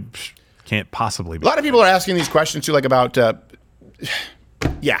 I can't possibly be. A lot of people are asking these questions too, like about.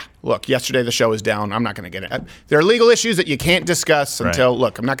 Look, yesterday the show was down. I'm not going to get it. There are legal issues that you can't discuss until,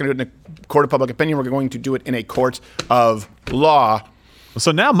 look, I'm not going to do it in a court of public opinion. We're going to do it in a court of law.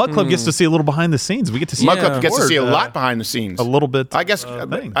 So now Mug Club gets to see a little behind the scenes. We get to see Mug Club gets to see a lot behind the scenes. A little bit. I guess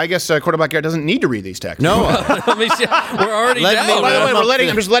Quarter Black Garrett doesn't need to read these texts. No. We're already down. By the way,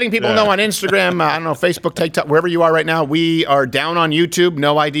 I'm just letting people know on Instagram, I don't know, Facebook, TikTok, wherever you are right now, we are down on YouTube.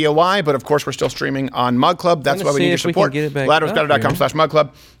 No idea why, but of course we're still streaming on Mug Club. That's why we need your support. LadderWithCrowder.com/Mug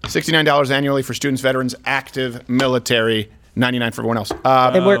Club. $69 annually for students, veterans, active military. $99 for everyone else.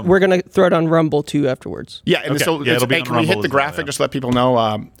 And we're going to throw it on Rumble too afterwards. Yeah, and can we hit the graphic? Just let people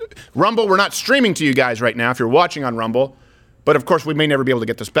know. Rumble, we're not streaming to you guys right now if you're watching on Rumble. But of course, we may never be able to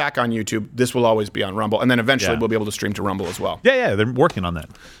get this back on YouTube. This will always be on Rumble. And then eventually we'll be able to stream to Rumble as well. Yeah, they're working on that.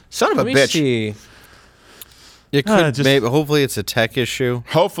 Son of a bitch. See. It could maybe, hopefully it's a tech issue.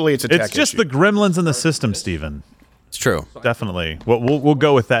 Hopefully it's a tech issue. It's just the gremlins in the system, Stephen. It's true. Definitely. We'll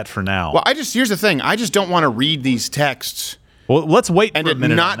go with that for now. Well, here's the thing. I just don't want to read these texts. Well, let's wait and for a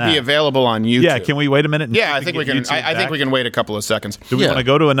minute not be available on YouTube. Yeah, can we wait a minute? Yeah, I think we can. I think we can wait a couple of seconds. Do we want to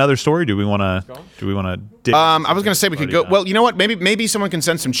go to another story? Do we want to? I was going to say we could go. Well, you know what? Maybe someone can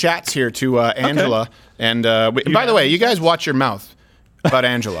send some chats here to Angela. Okay. And by the way, you guys watch your mouth about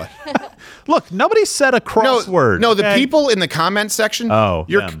Angela. Look, nobody said a crossword. No, the people in the comments section. Oh,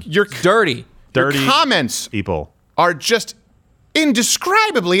 you're dirty. Your comments people are just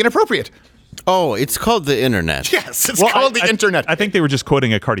indescribibly inappropriate. Oh, it's called the internet. Yes, it's called the internet. I think they were just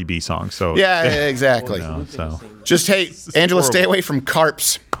quoting a Cardi B song. So yeah, exactly. Just Angela, stay away from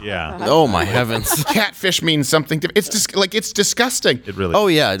carps. Yeah. Oh my heavens. Catfish means something. It's just it's disgusting. It really. Oh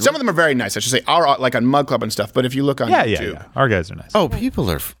yeah. Some of them are very nice. I should say, like on Mug Club and stuff. But if you look on YouTube, our guys are nice. Oh,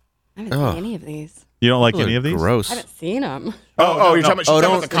 people are. I haven't seen any of these. You don't like any of these? Gross. I haven't seen them. You're talking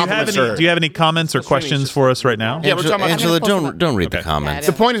about the compliments. Do you have any comments or questions for us right now? Yeah, we're talking about Angela. Don't read the comments.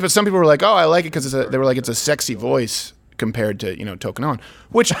 The point is, but some people were like, "Oh, I like it because they were like it's a sexy voice compared to Tokenawan."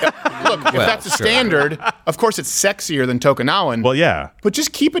 Which, look, if that's a standard, of course it's sexier than Tokenawan. Well, yeah, but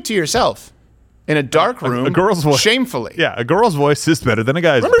just keep it to yourself. In a dark room, a girl's voice, shamefully. Yeah, a girl's voice is better than a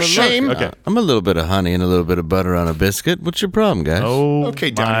guy's. Remember voice. shame? Okay, I'm a little bit of honey and a little bit of butter on a biscuit. What's your problem, guys? Oh,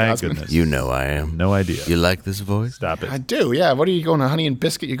 okay, my goodness. You know I am. No idea. You like this voice? Stop it. I do. Yeah. What are you going to honey and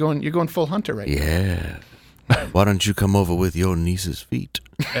biscuit? You're going full Hunter right now. Yeah. Why don't you come over with your niece's feet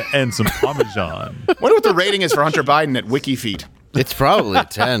and some Parmesan? Wonder what the rating is for Hunter Biden at WikiFeet. It's probably a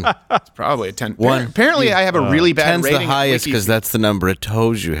 10. It's probably a 10. One. Apparently, I have a really bad 10's rating. 10's the highest because that's the number it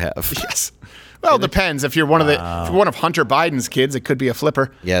tells you have. Yes. Well, it depends. If you're one of Hunter Biden's kids, it could be a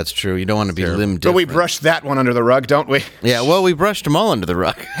flipper. Yeah, it's true. You don't want to be limb different. But we brushed that one under the rug, don't we? Yeah, well, we brushed them all under the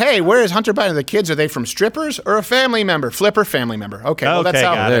rug. Hey, where is Hunter Biden? The kids, are they from strippers or a family member? Flipper, family member. Okay, well, that's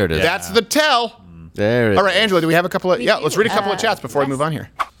how. There it is. That's the tell. There it is. All right, Angela, do we have a couple of... let's read a couple of chats before we move on here.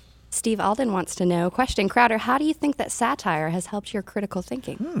 Steve Alden wants to know, question, Crowder, how do you think that satire has helped your critical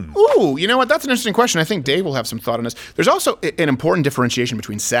thinking? Ooh, you know what? That's an interesting question. I think Dave will have some thought on this. There's also an important differentiation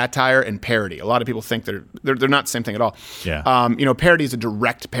between satire and parody. A lot of people think they're not the same thing at all. Yeah. Parody is a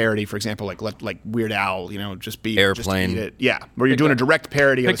direct parody, for example, like Weird Al, just be... Airplane. Just eat it. Yeah, where you're doing a direct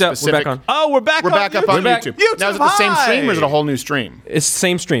parody of a specific... We're back on. Oh, we're back up on YouTube. Now, is it the same stream or is it a whole new stream? It's the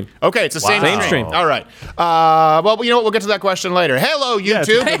same stream. Okay, it's the same stream. All right. Well, you know what? We'll get to that question later. Hello,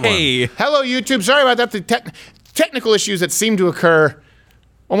 YouTube. Hey. Hello, YouTube. Sorry about that. The technical issues that seem to occur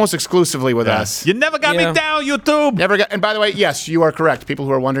almost exclusively with us. You never got me down, YouTube. And by the way, yes, you are correct. People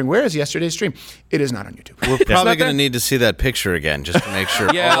who are wondering, where is yesterday's stream? It is not on YouTube. We're probably going to need to see that picture again just to make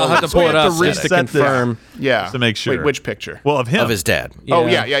sure. Yeah, I'll have to pull it up just to confirm. Yeah. Just to make sure. Wait, which picture? Well, of him. Of his dad. Yeah. Oh,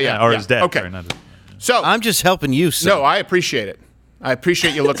 yeah. Or his dad. Okay. Sorry, So I'm just helping you, sir. No, I appreciate it. I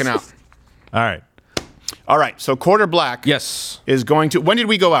appreciate you looking out. All right. So Quarter Black is going to... When did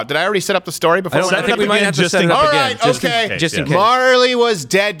we go out? Did I already set up the story before? I think we might have to set it up again. All right, okay. Just in case. Marley was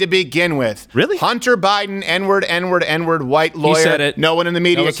dead to begin with. Really? Hunter Biden, N-word, white lawyer. He said it. No one in the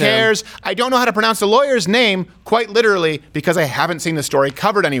media cares. I don't know how to pronounce the lawyer's name, quite literally, because I haven't seen the story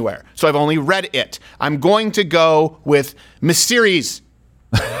covered anywhere. So I've only read it. I'm going to go with Mysteries.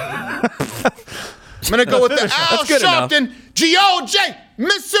 I'm going to go with the Al Sharpton G.O.J.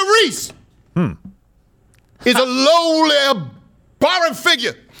 Mysteries. Is a lowly, boring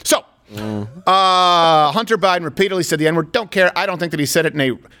figure. So, Hunter Biden repeatedly said the N-word. Don't care. I don't think that he said it in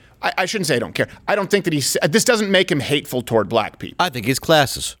a... I shouldn't say I don't care. I don't think that this doesn't make him hateful toward black people. I think he's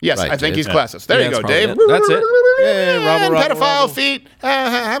classist. Yes, right, I think Dave. he's classist. There you go, Dave. That's it. Pedophile feet,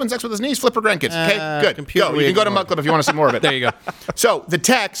 having sex with his niece, flipper grandkids. Okay, good. Go. You can go to Mug Club if you want to see more of it. There you go. So the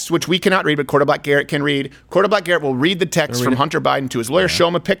text, which we cannot read, but Quarter Black Garrett can read. Quarter Black Garrett will read the text from Hunter Biden to his lawyer. Show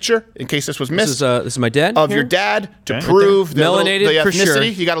him a picture in case this was missed. This is my dad of your dad to prove the melanated ethnicity. Sure.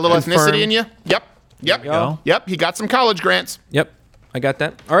 You got a little ethnicity in you. Yep. He got some college grants. Yep. I got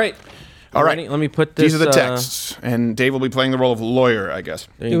that. All right. All right. Let me put this. These are the texts, and Dave will be playing the role of lawyer, I guess.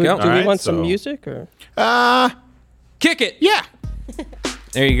 There you go. Do we want some music or? Kick it. Yeah.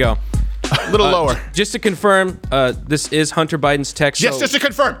 There you go. A little lower. Just to confirm, this is Hunter Biden's text. Yes, just to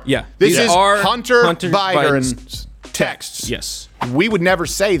confirm. Yeah. This is Hunter Biden's texts. Yes. We would never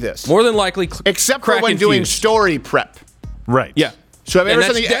say this. More than likely, except for when doing story prep. Right. Yeah. So have you ever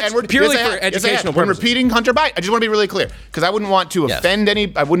said that's purely for educational When purposes. repeating Hunter Biden, I just want to be really clear because I wouldn't want to offend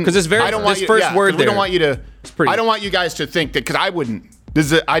any. I wouldn't. Because it's very. I don't want this first word. We don't want you to. I don't want you guys to think that because I wouldn't.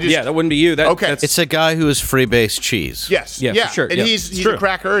 Yeah, that wouldn't be you. Okay. It's a guy who is freebase cheese. Yes. Yeah. For sure. And he's a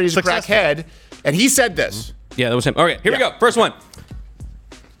cracker. He's a crackhead. And he said this. Yeah, that was him. Okay, here we go. First one.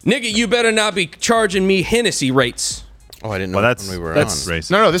 Nigga, you better not be charging me Hennessy rates. Oh, I didn't know that's, when we were that's on.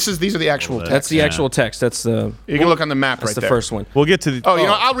 Racist. No, these are the actual text. That's the actual text. That's the... You can look on the map right there. That's the first one. We'll get to the... Oh, you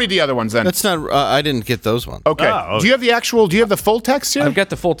know, I'll read the other ones then. That's not... I didn't get those ones. Okay. Do you have the actual... Do you have the full text here? I've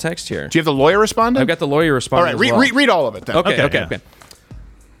got the full text here. Do you have the lawyer responding? I've got the lawyer responding. All right, read all of it then. Okay.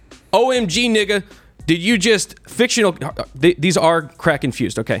 OMG, nigga. Did you just fictional... These are crack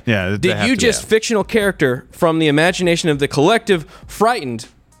infused, okay. Yeah. Did you just fictional character from the imagination of the collective frightened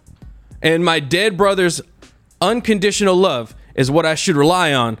and my dead brother's unconditional love is what I should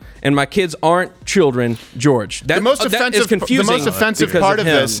rely on, and my kids aren't children, George. The most offensive, confusing. The most offensive part of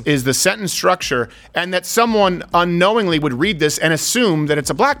this is the sentence structure, and that someone unknowingly would read this and assume that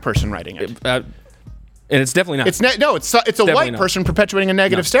it's a black person writing it. And it's definitely not. It's a white person perpetuating a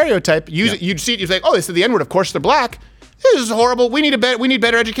negative stereotype. You'd see it. You'd say, "Oh, they said the N-word. Of course, they're black. This is horrible. We need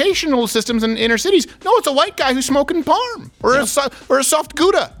better educational systems in inner cities." No, it's a white guy who's smoking Parm or a soft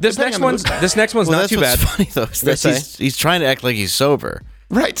Gouda. This next one's not too bad. That's what's funny though. He's trying to act like he's sober.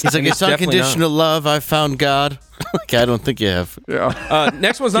 Right. He's like, it's unconditional love. I found God. Like, I don't think you have. Yeah.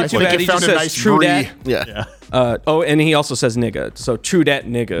 Next one's not too bad. He just says true dat. Yeah. And he also says nigga. So true dat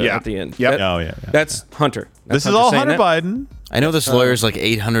nigga at the end. Yep. That's Hunter. This is all Hunter Biden. I know this lawyer's like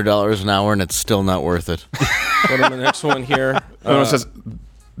 $800 an hour, and it's still not worth it. Go to the next one here. It says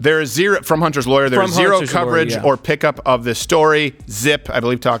there is zero from Hunter's lawyer. There is zero coverage or pickup of this story. Zip, I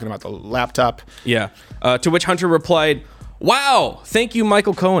believe, talking about the laptop. Yeah. To which Hunter replied, "Wow, thank you,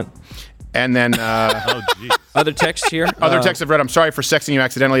 Michael Cohen." And then other text here. Other text I've read. I'm sorry for sexting you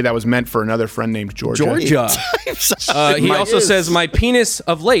accidentally. That was meant for another friend named Georgia. He also says, "My penis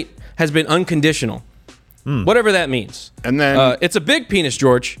of late has been unconditional." Whatever that means. And then it's a big penis,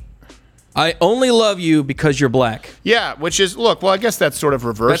 George. I only love you because you're black. Yeah, which is, look, well, I guess that's sort of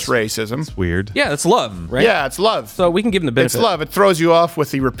reverse racism. It's weird. Yeah, it's love, right? Yeah, it's love. So we can give him the benefit. It's love. It throws you off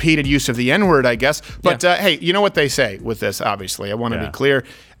with the repeated use of the N-word, I guess. But hey, you know what they say with this, obviously. I want to be clear.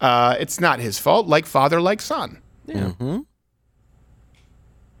 It's not his fault. Like father, like son. Yeah. Mm-hmm.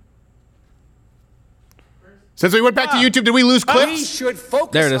 Since we went back to YouTube, did we lose clips? We should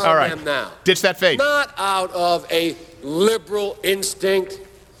focus there it is. on All right. them now. Ditch that fade. Not out of a liberal instinct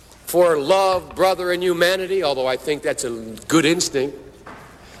for love, brother, and humanity, although I think that's a good instinct,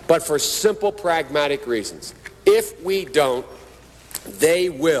 but for simple, pragmatic reasons. If we don't, they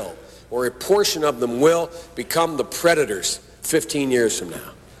will, or a portion of them will, become the predators 15 years from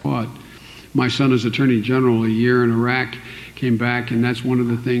now. My son is Attorney General a year in Iraq, came back, and that's one of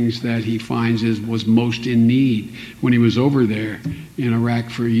the things that he finds was most in need. When he was over there in Iraq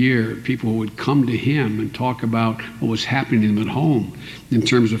for a year, people would come to him and talk about what was happening to them at home in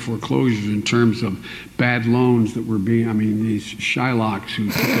terms of foreclosures, in terms of bad loans that were these Shylocks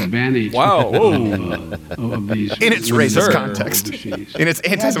who took advantage of these. In its racist context. In its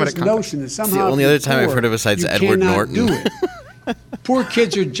anti-Semitic context. That somehow it's the only other time I've heard of besides Edward Norton. Do it. Poor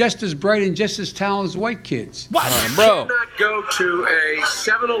kids are just as bright and just as talented as white kids. What? Bro. You cannot go to a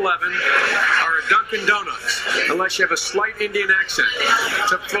 7-Eleven or a Dunkin' Donuts unless you have a slight Indian accent.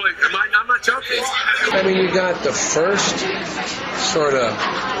 I'm not joking. I mean, you got the first sort of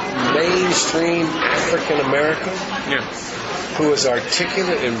mainstream African American who was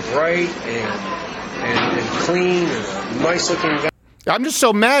articulate and bright and clean and a nice looking guy. I'm just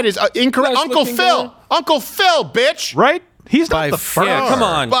so mad. Is incorrect. Uncle Phil. Guy. Uncle Phil, bitch. Right? He's not the first. Yeah, come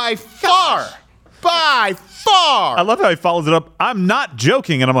on. By far. By far. I love how he follows it up. I'm not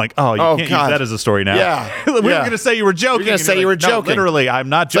joking. And I'm like, oh, you can't use that as a story now. Yeah. we were going to say you were joking. You're going to say you were joking. No, literally, I'm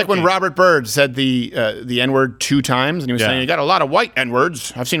not joking. It's like when Robert Byrd said the N-word 2 times, and he was saying, you got a lot of white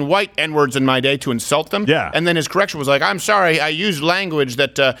N-words. I've seen white N-words in my day to insult them. Yeah. And then his correction was like, I'm sorry, I used language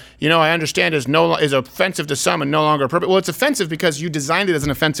that, I understand is offensive to some and no longer appropriate. Well, it's offensive because you designed it as an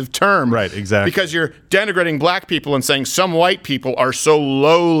offensive term. Right, exactly. Because you're denigrating black people and saying some white people are so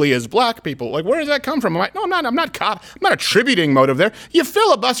lowly as black people. Like, where does that come from? I'm like, no, I'm not attributing motive there. You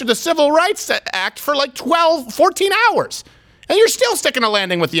filibustered the Civil Rights Act for like 14 hours. And you're still sticking a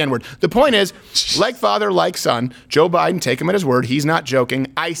landing with the N-word. The point is, like father, like son, Joe Biden, take him at his word. He's not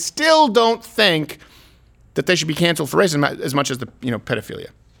joking. I still don't think that they should be canceled for racism as much as the pedophilia.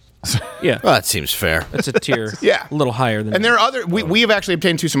 Yeah. Well, that seems fair. That's a tier. Yeah. A little higher than. And there are other. We have actually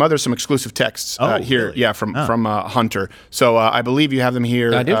obtained some exclusive texts here. Really? Yeah, from Hunter. So I believe you have them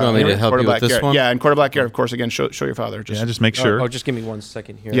here. I do. Want me to help you with this one? Yeah, and Quarterback Garrett, of course. Again, show your father. Just make sure. Just give me 1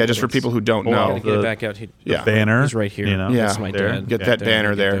 second here. Yeah, just for people who don't know. Get it back out. The banner. He's right here. You know, that's my dad. Get that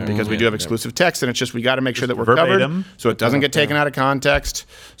banner there because we do have exclusive text, and it's just we got to make sure that we're covered so it doesn't get taken out of context.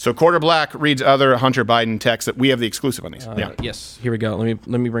 So Quarter Black reads other Hunter Biden texts that we have the exclusive on these. Yes. Here we go. Let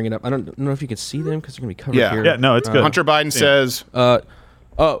me bring it up. I don't know if you can see them because they're gonna be covered here. Yeah, no, it's good. Hunter Biden says,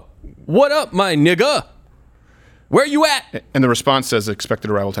 what up, my nigga? Where you at? And the response says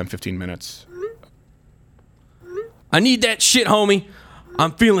expected arrival time 15 minutes. I need that shit, homie.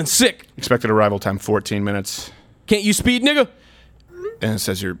 I'm feeling sick. Expected arrival time 14 minutes. Can't you speed, nigga? And it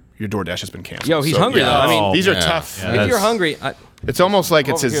says your DoorDash has been canceled. Yo, he's hungry though. I mean, these are tough. If you're hungry, it's almost like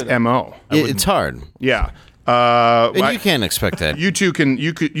it's his MO. It's hard. Yeah. And you can't expect that. You two,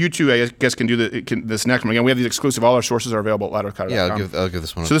 I guess, can do this next one. Again, we have these exclusive. All our sources are available at loudercotter.com. Yeah, I'll give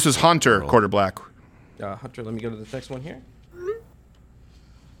this one. So this is Hunter, Quarter Black. Hunter, let me go to the next one here.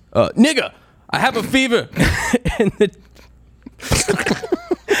 Nigga, I have a fever and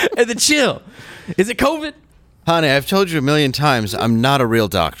the chill. Is it COVID? Honey, I've told you a million times, I'm not a real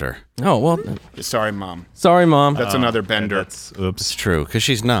doctor. Oh, well. Sorry, Mom. Sorry, Mom. That's another bender. Oops. It's true, because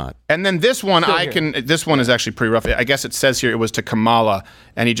she's not. And then this one, this one is actually pretty rough. I guess it says here it was to Kamala,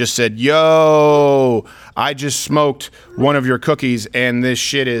 and he just said, yo, I just smoked one of your cookies, and this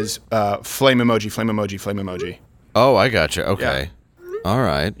shit is flame emoji, flame emoji, flame emoji. Oh, I gotcha. Okay. Yeah. All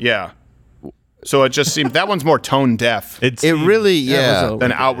right. Yeah. So it just seemed that one's more tone deaf. It really,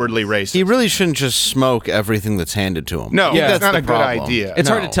 than outwardly racist. He really shouldn't just smoke everything that's handed to him. No, that's not a good idea. It's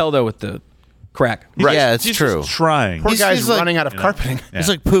hard to tell though with the crack. Right. Yeah, it's He's true. Just trying. Poor guy's like, running out of carpeting. It's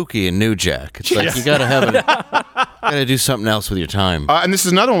like Pookie and New Jack. It's like you gotta have it. Gotta do something else with your time. And this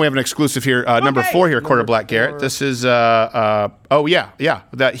is another one we have an exclusive here. Number 4 here, Quarter Black Garrett. This is that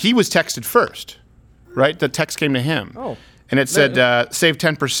he was texted first, right? The text came to him. Oh. And it said save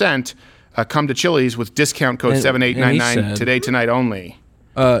 10%. Come to Chili's with discount code 7899 today, tonight only.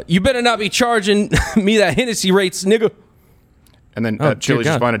 You better not be charging me that Hennessy rates, nigga. And then Chili's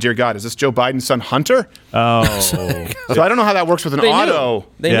responded, "Dear God, is this Joe Biden's son Hunter?" Oh. So I don't know how that works with an auto.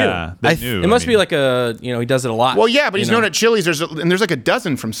 They knew. It must be like he does it a lot. Well, yeah, but he's known at Chili's. There's like a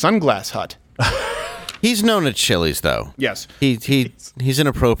dozen from Sunglass Hut. He's known at Chili's, though. Yes. He's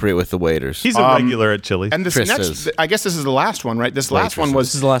inappropriate with the waiters. He's a regular at Chili's. And this I guess this is the last one, right? This is the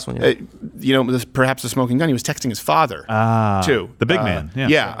last one, yeah. Perhaps the smoking gun. He was texting his father, too. The big man, yeah.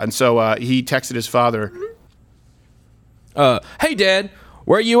 Yeah, and so he texted his father. Hey, Dad,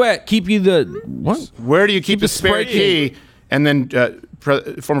 where are you at? Keep you the... What? Where do you keep the spare key? And then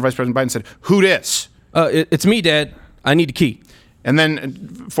former Vice President Biden said, "Who dis?" It's me, Dad. I need a key. And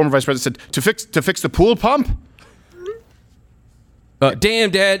then former Vice President said, to fix the pool pump? Damn,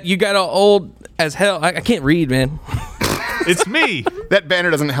 Dad, you got all old as hell. I can't read, man. It's me. That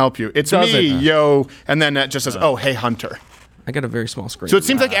banner doesn't help you. It's me, yo. And then that just says, "Oh, hey, Hunter." I got a very small screen. So it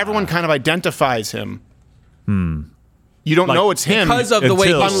seems like everyone kind of identifies him. You don't know it's him because of the way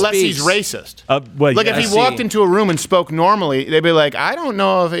he unless speaks. he's racist. If he walked into a room and spoke normally, they'd be like, "I don't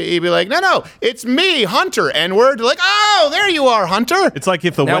know if he'd be like, no, it's me, Hunter." N-word. Like, "Oh, there you are, Hunter." It's like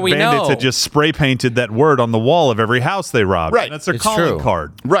if the Wet Bandits had just spray painted that word on the wall of every house they robbed. Right. That's their calling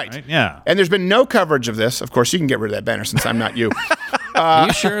card. Right. Yeah. And there's been no coverage of this. Of course, you can get rid of that banner since I'm not you. Are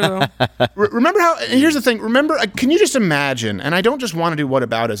you sure, though? Remember how, here's the thing. Remember, can you just imagine, and I don't just want to do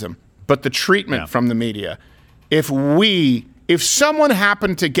whataboutism, but the treatment from the media. If someone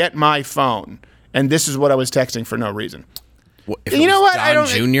happened to get my phone and this is what I was texting for no reason. You know what? Don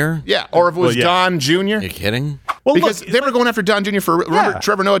Jr.? Yeah, or if it was Don Jr. You kidding? Well, because they were going after Don Jr. for, remember,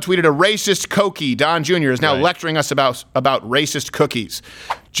 Trevor Noah tweeted, "A racist Koki, Don Jr. is now lecturing us about racist cookies."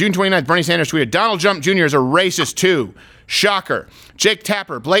 June 29th, Bernie Sanders tweeted, "Donald Trump Jr. is a racist too. Shocker." Jake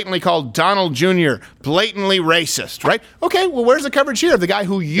Tapper blatantly called Donald Jr. blatantly racist, right? Okay, well, where's the coverage here of the guy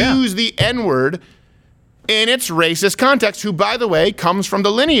who used the N-word in its racist context, who, by the way, comes from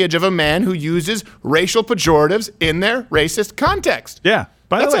the lineage of a man who uses racial pejoratives in their racist context? Yeah.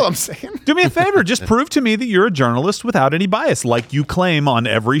 That's all I'm saying. Do me a favor. Just prove to me that you're a journalist without any bias, like you claim on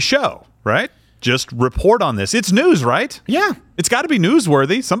every show, right? Just report on this. It's news, right? Yeah. It's got to be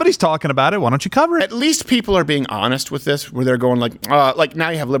newsworthy. Somebody's talking about it. Why don't you cover it? At least people are being honest with this, where they're going like now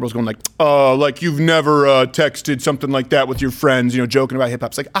you have liberals going like you've never texted something like that with your friends, joking about hip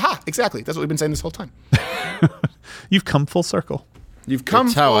hop. It's like, aha, exactly. That's what we've been saying this whole time. You've come full circle. You've come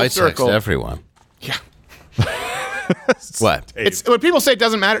That's full how I circle. text everyone. Yeah. What? It's when people say it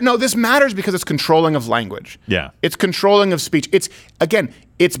doesn't matter. No, this matters because it's controlling of language. Yeah. It's controlling of speech.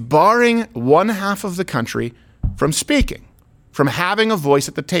 It's barring one half of the country from speaking, from having a voice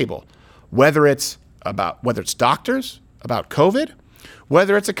at the table, whether it's doctors about COVID,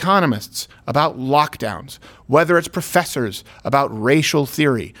 whether it's economists about lockdowns, whether it's professors about racial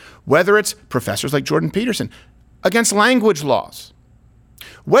theory, whether it's professors like Jordan Peterson against language laws.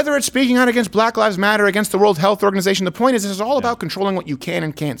 Whether it's speaking out against Black Lives Matter, against the World Health Organization, the point is this is all about controlling what you can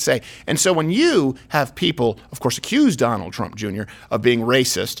and can't say. And so when you have people, of course, accuse Donald Trump Jr. of being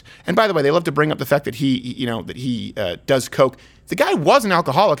racist, and by the way, they love to bring up the fact that he does coke. The guy was an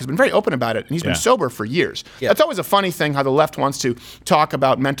alcoholic, has been very open about it, and he's been sober for years. Yeah. That's always a funny thing, how the left wants to talk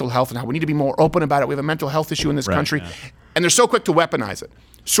about mental health and how we need to be more open about it. We have a mental health issue in this country, and they're so quick to weaponize it.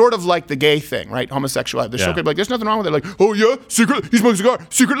 Sort of like the gay thing, right? Homosexuality. They're so quick, like, there's nothing wrong with it. Like, oh yeah, secretly, he smokes a cigar.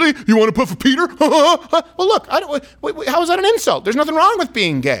 Secretly, you want to puff a Peter? Well, look, how is that an insult? There's nothing wrong with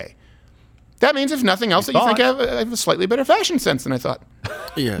being gay. That means, if nothing else, that you think I have a slightly better fashion sense than I thought.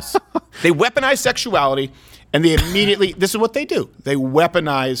 Yes. They weaponize sexuality, and they immediately, this is what they do. They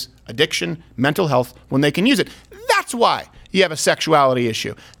weaponize addiction, mental health, when they can use it. That's why you have a sexuality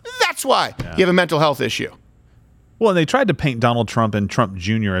issue. That's why you have a mental health issue. Well, and they tried to paint Donald Trump and Trump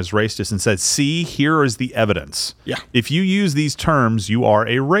Jr. as racist and said, see, here is the evidence. Yeah. If you use these terms, you are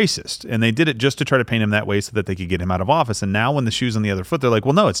a racist. And they did it just to try to paint him that way so that they could get him out of office. And now when the shoe's on the other foot, they're like,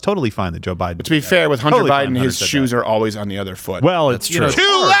 well, no, it's totally fine that Joe Biden. But to be fair, with Hunter Biden, his shoes are always on the other foot. Well, it's true.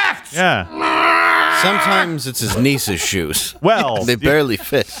 Two left! Yeah. Sometimes it's his niece's shoes. Well. They barely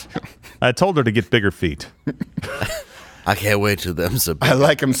fit. I told her to get bigger feet. I can't wait till them's a big. I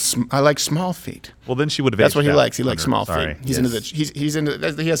like him. I like small feet. Well, then she would have. That's what he likes. He likes small Sorry. feet. He's into the. He's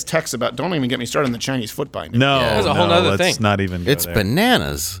into. He has texts about. Don't even get me started on the Chinese foot binding. No, that's a whole other thing. Let's not even. It's there.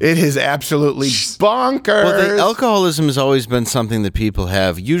 bananas. It is absolutely bonkers. Well, alcoholism has always been something that people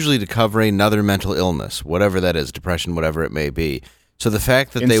have, usually to cover another mental illness, whatever that is, depression, whatever it may be. So the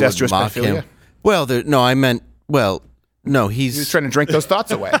fact that they would mock him. Well, No, he was trying to drink those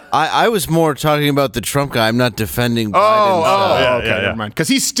thoughts away. I was more talking about the Trump guy. I'm not defending Biden. Okay, never mind. Because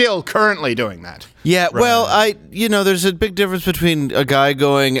he's still currently doing that. Yeah, well, there's a big difference between a guy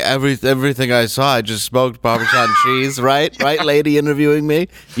going, everything I saw, I just smoked Parmesan cheese, right? Right, lady interviewing me?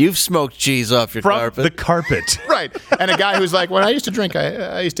 You've smoked cheese off your carpet. The carpet. Right. And a guy who's like, when I used to drink,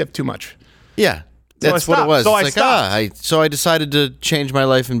 I used to have too much. Yeah. That's what it was. So I decided to change my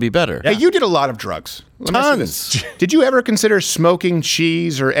life and be better. Yeah. Hey, you did a lot of drugs. Tons. Did you ever consider smoking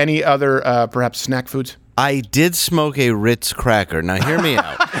cheese or any other perhaps snack foods? I did smoke a Ritz cracker. Now hear me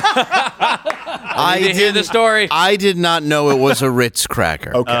out. I did hear the story. I did not know it was a Ritz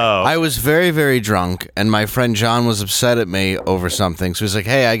cracker. Okay. I was very, very drunk, and my friend John was upset at me over something. So he's like,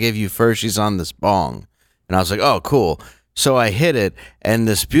 "Hey, I gave you Hershey's on this bong," and I was like, "Oh, cool." So I hit it, and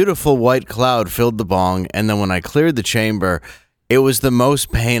this beautiful white cloud filled the bong. And then when I cleared the chamber, it was the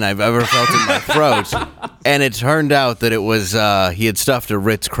most pain I've ever felt in my throat. And it turned out that it was he had stuffed a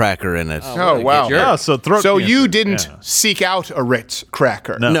Ritz cracker in it. Oh, wow. Yeah, so you didn't seek out a Ritz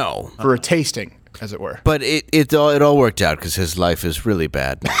cracker? No. For a tasting, as it were. But it all worked out because his life is really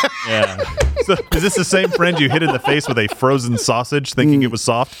bad now. Yeah. So is this the same friend you hit in the face with a frozen sausage thinking it was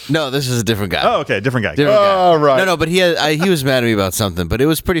soft? No, this is a different guy. Oh, okay, different guy. Oh, right. No, but he was mad at me about something, but it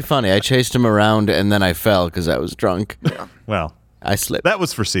was pretty funny. I chased him around and then I fell because I was drunk. Yeah. Well, I slipped. That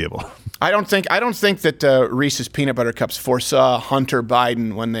was foreseeable. I don't think that Reese's Peanut Butter Cups foresaw Hunter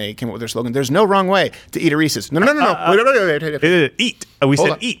Biden when they came up with their slogan. There's no wrong way to eat a Reese's. No. Wait. Eat. We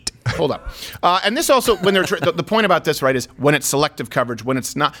said eat. Hold up. And this also, when they're the point about this, right, is when it's selective coverage, when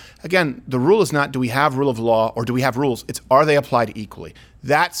it's not. Again, the rule is not do we have rule of law or do we have rules? It's are they applied equally?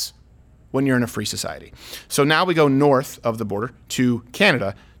 That's when you're in a free society. So now we go north of the border to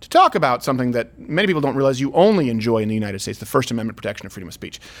Canada to talk about something that many people don't realize you only enjoy in the United States, the First Amendment protection of freedom of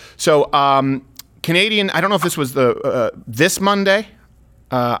speech. So Canadian, I don't know if this was this Monday,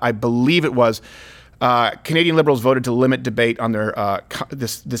 I believe it was, Canadian Liberals voted to limit debate on their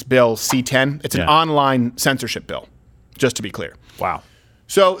this bill, C-10. It's an online censorship bill, just to be clear. Wow.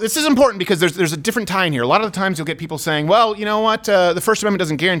 So this is important because there's a different tie in here. A lot of the times you'll get people saying, well, you know what, the First Amendment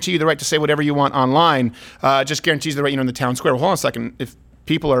doesn't guarantee you the right to say whatever you want online, just guarantees the right, in the town square. Well, hold on a second. If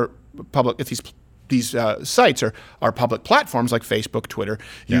people are public, if these sites are public platforms like Facebook, Twitter,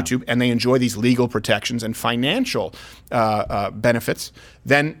 YouTube, and they enjoy these legal protections and financial benefits,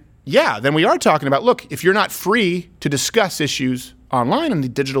 then we are talking about, look, if you're not free to discuss issues online in the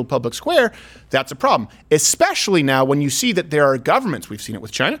digital public square, that's a problem. Especially now when you see that there are governments, we've seen it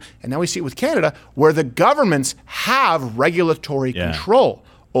with China, and now we see it with Canada, where the governments have regulatory control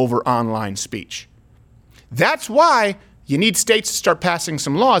over online speech. That's why you need states to start passing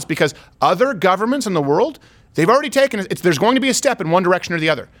some laws, because other governments in the world, they've already taken it. There's going to be a step in one direction or the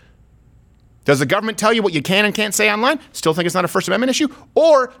other. Does the government tell you what you can and can't say online? Still think it's not a First Amendment issue?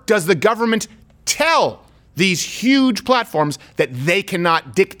 Or does the government tell these huge platforms that they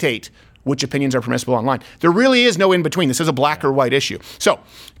cannot dictate which opinions are permissible online? There really is no in between. This is a black or white issue. So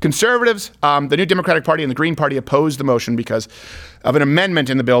conservatives, the New Democratic Party and the Green Party opposed the motion because of an amendment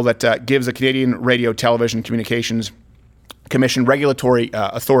in the bill that gives the Canadian Radio, Television, Communications Commission regulatory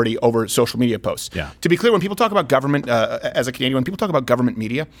authority over social media posts. Yeah. To be clear, when people talk about government, as a Canadian, when people talk about government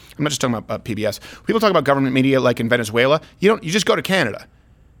media, I'm not just talking about PBS. People talk about government media like in Venezuela. You just go to Canada.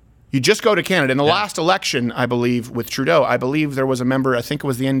 You just go to Canada. In the last election, I believe, with Trudeau, I believe there was a member, I think it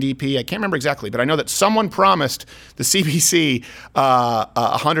was the NDP, I can't remember exactly, but I know that someone promised the CBC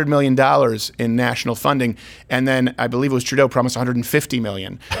 $100 million in national funding, and then I believe it was Trudeau promised $150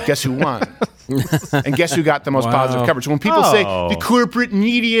 million. Guess who won? And guess who got the most positive coverage? When people say the corporate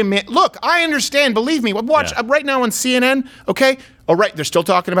media, look, I understand, believe me. Watch right now on CNN, okay? Oh, right, they're still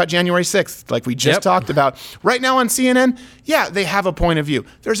talking about January 6th, like we just talked about. Right now on CNN, they have a point of view.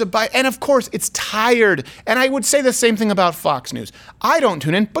 There's and of course, it's tired. And I would say the same thing about Fox News. I don't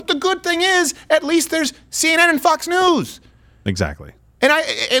tune in, but the good thing is, at least there's CNN and Fox News. Exactly.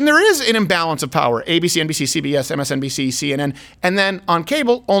 And there is an imbalance of power. ABC, NBC, CBS, MSNBC, CNN, and then on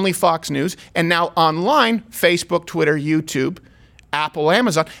cable, only Fox News. And now online, Facebook, Twitter, YouTube, Apple,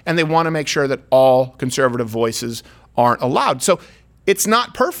 Amazon, and they want to make sure that all conservative voices aren't allowed. So it's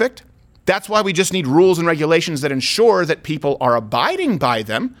not perfect. That's why we just need rules and regulations that ensure that people are abiding by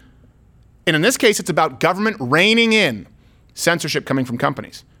them. And in this case, it's about government reining in censorship coming from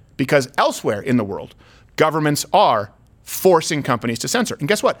companies. Because elsewhere in the world, governments are forcing companies to censor. And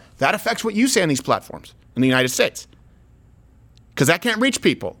guess what? That affects what you say on these platforms in the United States. Because that can't reach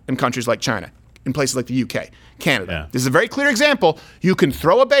people in countries like China, in places like the UK, Canada. Yeah. This is a very clear example. You can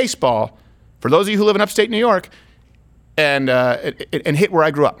throw a baseball, for those of you who live in upstate New York, and hit where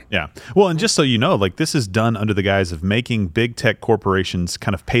I grew up. Yeah. Well, and just so you know, like this is done under the guise of making big tech corporations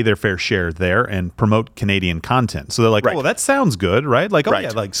kind of pay their fair share there and promote Canadian content. So they're like, well, that sounds good, right? Like,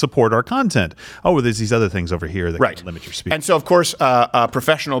 yeah, like support our content. Oh, well, there's these other things over here that can limit your speech. And so, of course,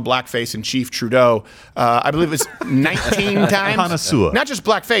 professional blackface and Chief Trudeau, I believe it was 19 times. Connoisseur. Not just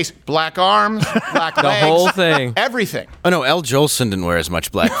blackface, black arms, black legs. The whole thing. Everything. Oh, no, L. Jolson didn't wear as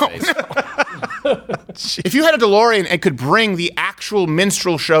much blackface. If you had a DeLorean and could bring the actual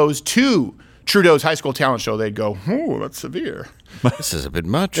minstrel shows to Trudeau's high school talent show, they'd go, oh, that's severe. This is a bit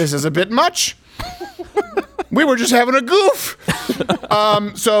much. This is a bit much. We were just having a goof.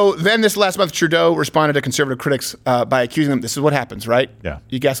 So then this last month, Trudeau responded to conservative critics by accusing them, this is what happens, right? Yeah.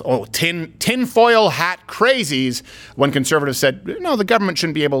 You guess, tinfoil hat crazies, when conservatives said, no, the government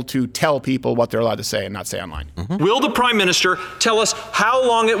shouldn't be able to tell people what they're allowed to say and not say online. Mm-hmm. Will the Prime Minister tell us how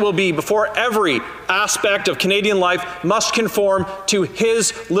long it will be before every aspect of Canadian life must conform to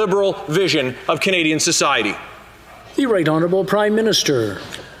his liberal vision of Canadian society? The Right Honourable Prime Minister.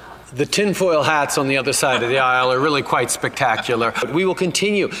 The tinfoil hats on the other side of the aisle are really quite spectacular. But we will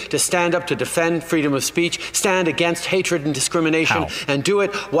continue to stand up to defend freedom of speech, stand against hatred and discrimination, and do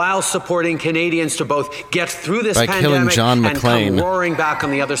it while supporting Canadians to both get through this pandemic and come roaring back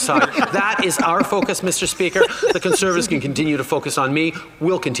on the other side. That is our focus, Mr. Speaker. The Conservatives can continue to focus on me.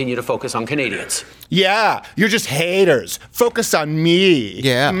 We'll continue to focus on Canadians. Yeah, you're just haters. Focus on me.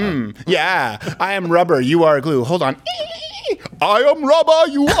 Yeah. Yeah, I am rubber, you are glue. Hold on. I am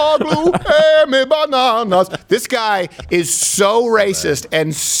rubber, you are glue, hey, me bananas. This guy is so racist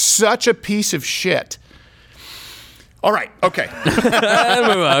and such a piece of shit. All right, okay.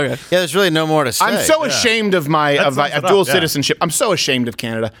 Yeah, there's really no more to say. I'm so ashamed of my dual citizenship. I'm so ashamed of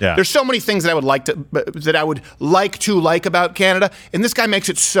Canada. Yeah. There's so many things that I would like to like about Canada, and this guy makes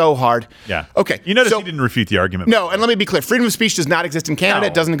it so hard. Yeah. Okay. You notice he didn't refute the argument. No, and let me be clear. Freedom of speech does not exist in Canada.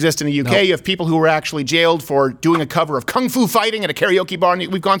 It doesn't exist in the UK. No. You have people who were actually jailed for doing a cover of Kung Fu fighting at a karaoke bar.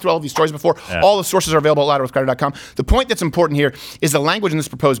 And we've gone through all of these stories before. Yeah. All the sources are available at louderwithcarter.com. The point that's important here is the language in this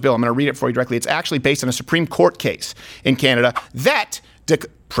proposed bill. I'm going to read it for you directly. It's actually based on a Supreme Court case in Canada that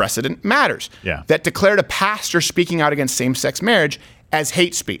precedent matters. Yeah. That declared a pastor speaking out against same-sex marriage as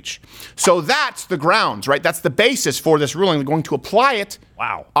hate speech. So that's the grounds, right? That's the basis for this ruling. They're going to apply it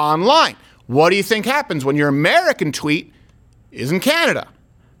online. What do you think happens when your American tweet is in Canada?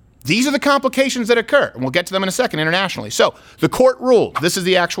 These are the complications that occur, and we'll get to them in a second internationally. So the court ruled, this is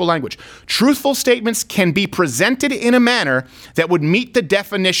the actual language, truthful statements can be presented in a manner that would meet the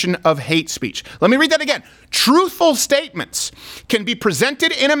definition of hate speech. Let me read that again. Truthful statements can be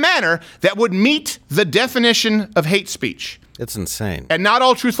presented in a manner that would meet the definition of hate speech. It's insane. And not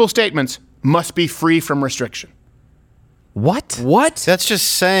all truthful statements must be free from restriction. What? That's just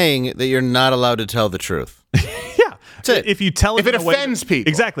saying that you're not allowed to tell the truth. If you tell it if it offends people.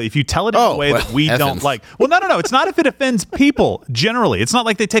 Exactly. If you tell it in a way that we don't like. Well, no. It's not if it offends people, generally. It's not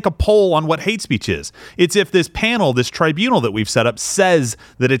like they take a poll on what hate speech is. It's if this panel, this tribunal that we've set up says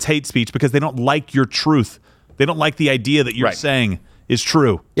that it's hate speech because they don't like your truth. They don't like the idea that you're saying is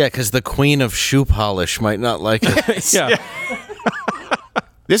true. Yeah, because the queen of shoe polish might not like it. Yeah.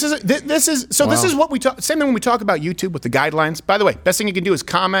 This is what we talk. Same thing when we talk about YouTube with the guidelines. By the way, best thing you can do is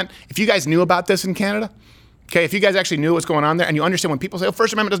comment. If you guys knew about this in Canada, okay, if you guys actually knew what's going on there, and you understand when people say, "Oh,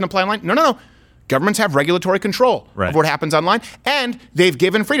 First Amendment doesn't apply online," no. Governments have regulatory control of what happens online, and they've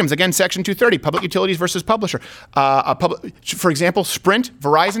given freedoms. Again, Section 230, public utilities versus publisher. For example, Sprint,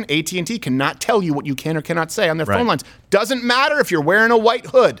 Verizon, AT&T cannot tell you what you can or cannot say on their phone lines. Doesn't matter if you're wearing a white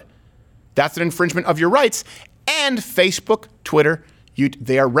hood. That's an infringement of your rights. And Facebook, Twitter,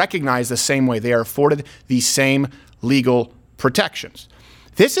 they are recognized the same way. They are afforded the same legal protections.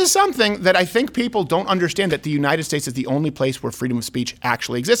 This is something that I think people don't understand, that the United States is the only place where freedom of speech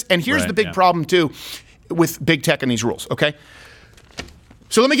actually exists. And here's the big problem, too, with big tech and these rules, okay?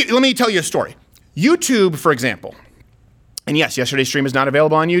 So let me tell you a story. YouTube, for example, and yes, yesterday's stream is not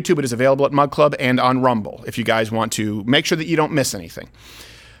available on YouTube. It is available at Mug Club and on Rumble if you guys want to make sure that you don't miss anything.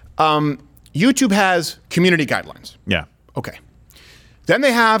 YouTube has community guidelines. Yeah. Okay. Then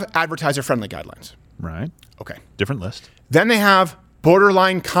they have advertiser-friendly guidelines. Right. Okay. Different list. Then they have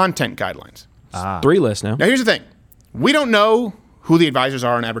borderline content guidelines. 3 lists now. Now, here's the thing. We don't know who the advisors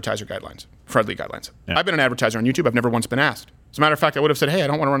are on advertiser guidelines, friendly guidelines. Yeah. I've been an advertiser on YouTube. I've never once been asked. As a matter of fact, I would have said, hey, I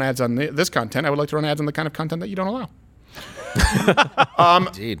don't want to run ads on this content. I would like to run ads on the kind of content that you don't allow.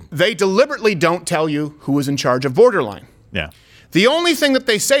 Indeed. They deliberately don't tell you who is in charge of borderline. Yeah. The only thing that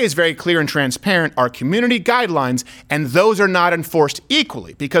they say is very clear and transparent are community guidelines, and those are not enforced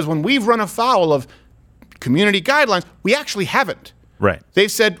equally. Because when we've run afoul of community guidelines, we actually haven't. Right.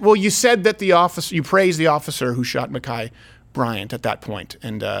 They've said, well, you said that you praised the officer who shot Ma'Khia Bryant at that point,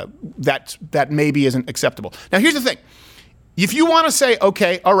 and that maybe isn't acceptable. Now, here's the thing. If you want to say,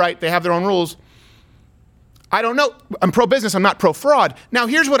 okay, all right, they have their own rules, I don't know. I'm pro-business. I'm not pro-fraud. Now,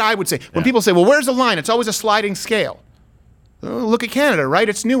 here's what I would say. When people say, well, where's the line? It's always a sliding scale. Look at Canada, right?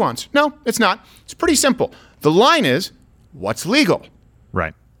 It's nuanced. No, it's not. It's pretty simple. The line is, what's legal?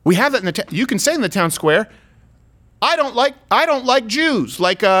 Right. We have that you can say in the town square, I don't like Jews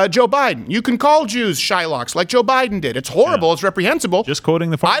like Joe Biden. You can call Jews Shylocks like Joe Biden did. It's horrible. Yeah. It's reprehensible. Just quoting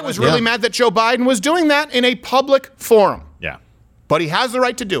the I was really mad that Joe Biden was doing that in a public forum. Yeah. But he has the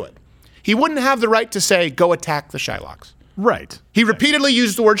right to do it. He wouldn't have the right to say, go attack the Shylocks. Right. He repeatedly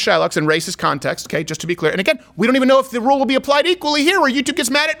used the word Shylocks in racist context, okay, just to be clear. And again, we don't even know if the rule will be applied equally here, where YouTube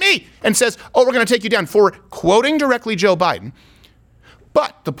gets mad at me and says, oh, we're going to take you down for quoting directly Joe Biden.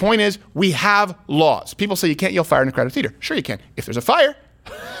 But the point is, we have laws. People say you can't yell fire in a crowded theater. Sure you can. If there's a fire,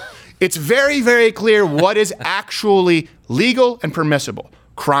 it's very, very clear what is actually legal and permissible.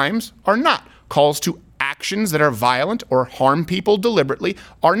 Crimes are not. Calls to actions that are violent or harm people deliberately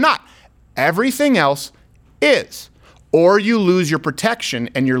are not. Everything else is. Or you lose your protection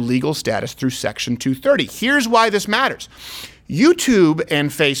and your legal status through Section 230. Here's why this matters. YouTube and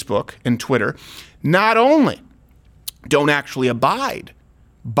Facebook and Twitter not only don't actually abide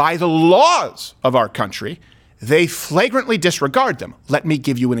by the laws of our country, they flagrantly disregard them. Let me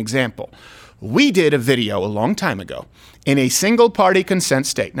give you an example. We did a video a long time ago in a single-party consent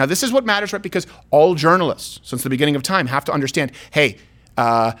state. Now, this is what matters, right? Because all journalists, since the beginning of time, have to understand, hey,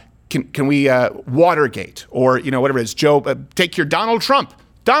 can we Watergate or, whatever it is, Joe, take your Donald Trump,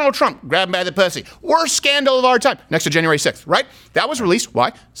 grab him by the pussy. Worst scandal of our time, next to January 6th, right? That was released.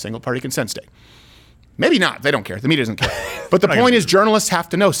 Why? Single-party consent state. Maybe not. They don't care. The media doesn't care. But the point is, journalists have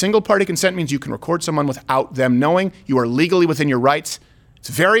to know single-party consent means you can record someone without them knowing. You are legally within your rights. It's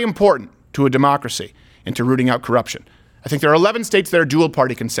very important to a democracy and to rooting out corruption. I think there are 11 states that are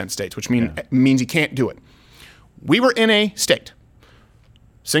dual-party consent states, which means you can't do it. We were in a state,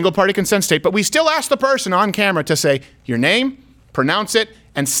 single-party consent state, but we still asked the person on camera to say your name, pronounce it,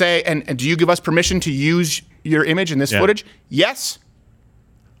 and say, and do you give us permission to use your image in this footage? Yes.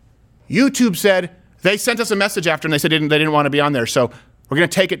 YouTube said, they sent us a message after and they said they didn't want to be on there, so we're going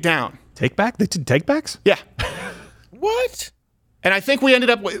to take it down. Take back? They did take backs? Yeah. What? And I think we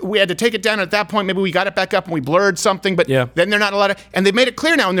had to take it down. And at that point, maybe we got it back up and we blurred something, but then they're not allowed to. And they made it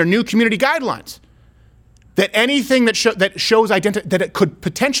clear now in their new community guidelines that anything that shows that it could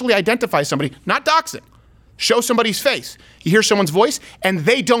potentially identify somebody, not doxing, show somebody's face. You hear someone's voice and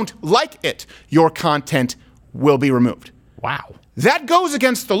they don't like it, your content will be removed. Wow. That goes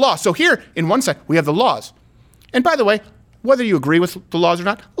against the law. So here, in one side, we have the laws. And by the way, whether you agree with the laws or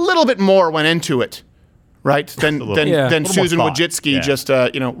not, a little bit more went into it, right? Than Susan Wojcicki just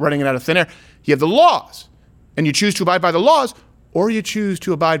running it out of thin air. You have the laws, and you choose to abide by the laws, or you choose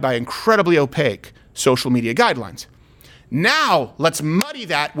to abide by incredibly opaque social media guidelines. Now, let's muddy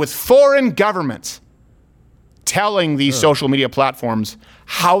that with foreign governments telling these social media platforms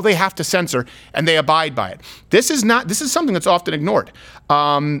how they have to censor, and they abide by it. This is something that's often ignored.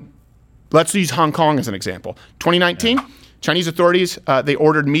 Let's use Hong Kong as an example. 2019, Chinese authorities, they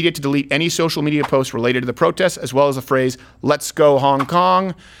ordered media to delete any social media posts related to the protests, as well as the phrase, "Let's go Hong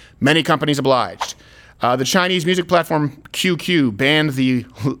Kong." Many companies obliged. The Chinese music platform QQ banned the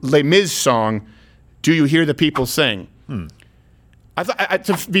Les Mis song, "Do You Hear the People Sing?"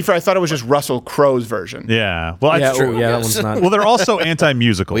 To be fair, I thought it was just Russell Crowe's version. Yeah. Well, that's true. Yeah, that one's not. Well, they're also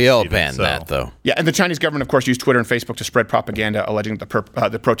anti-musical. We all banned that, though. Yeah, and the Chinese government, of course, used Twitter and Facebook to spread propaganda alleging that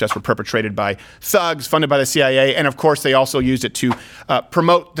the protests were perpetrated by thugs funded by the CIA. And, of course, they also used it to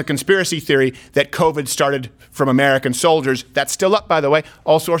promote the conspiracy theory that COVID started from American soldiers. That's still up, by the way.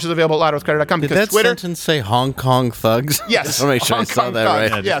 All sources available at loudwithcarter.com. Did that sentence say Hong Kong thugs? Yes. Just want to make sure I saw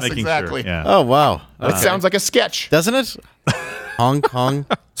that right. Yes, exactly. Sure. Yeah. Oh, wow. It sounds like a sketch. Doesn't it? Hong Kong.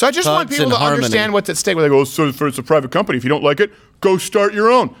 So I just want people to understand what's at stake. Where they go, so it's a private company. If you don't like it, go start your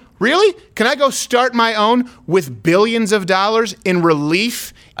own. Really? Can I go start my own with billions of dollars in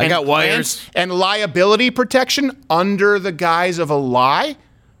relief I got wires and liability protection under the guise of a lie?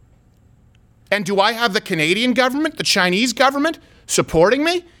 And do I have the Canadian government, the Chinese government supporting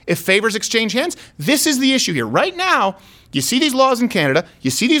me if favors exchange hands? This is the issue here. Right now, you see these laws in Canada, you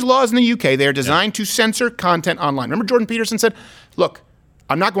see these laws in the UK, they are designed to censor content online. Remember Jordan Peterson said, look,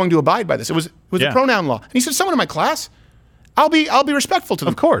 I'm not going to abide by this. It was a pronoun law. And he said, someone in my class, I'll be respectful to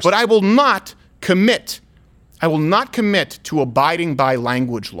them. Of course. But I will not commit to abiding by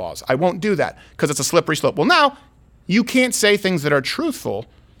language laws. I won't do that because it's a slippery slope. Well, now you can't say things that are truthful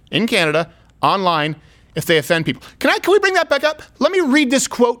in Canada online if they offend people. Can we bring that back up? Let me read this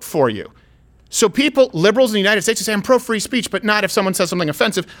quote for you. So liberals in the United States, say I'm pro-free speech, but not if someone says something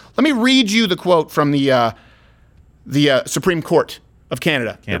offensive. Let me read you the quote from the Supreme Court of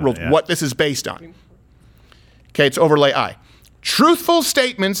Canada that ruled what this is based on. Okay, it's overlay I. Truthful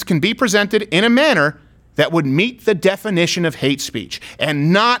statements can be presented in a manner that would meet the definition of hate speech,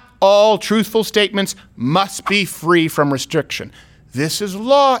 and not all truthful statements must be free from restriction. This is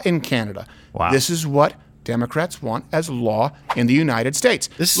law in Canada. Wow. This is what Democrats want as law in the United States.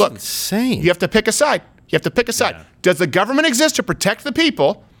 This is insane. You have to pick a side. Yeah. Does the government exist to protect the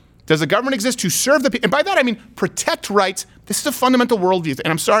people? Does the government exist to serve the people? And by that, I mean protect rights. This is a fundamental worldview.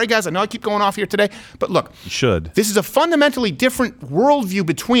 And I'm sorry, guys, I know I keep going off here today, but look. You should. This is a fundamentally different worldview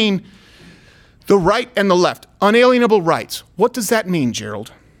between the right and the left. Unalienable rights. What does that mean,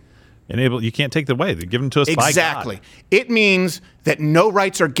 Gerald? You can't take them away. They're given to us by God. Exactly. It means that no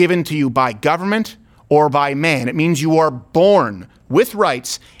rights are given to you by government or by man. It means you are born with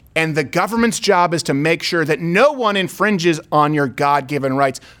rights, and the government's job is to make sure that no one infringes on your God-given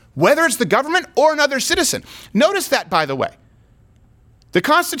rights, whether it's the government or another citizen. Notice that, by the way. The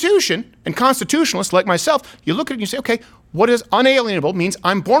Constitution, and constitutionalists like myself, you look at it and you say, okay, what is unalienable means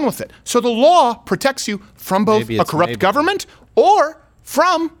I'm born with it. So the law protects you from both a corrupt government or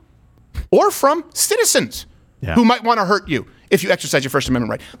from citizens who might want to hurt you if you exercise your First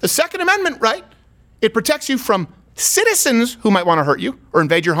Amendment right. The Second Amendment right, it protects you from citizens who might want to hurt you or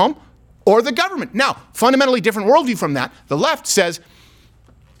invade your home, or the government. Now, fundamentally different worldview from that. The left says,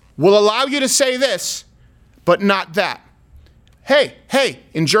 we'll allow you to say this, but not that. Hey,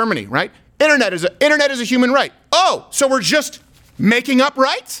 in Germany, right? Internet is a human right. Oh, so we're just making up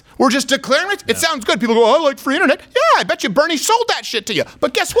rights? We're just declaring it? It sounds good. People go, oh, I like free internet. Yeah, I bet you Bernie sold that shit to you.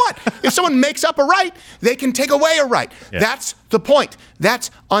 But guess what? If someone makes up a right, they can take away a right. Yeah. That's the point.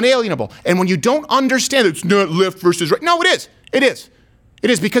 That's unalienable. And when you don't understand it's not left versus right. No, it is. It is. It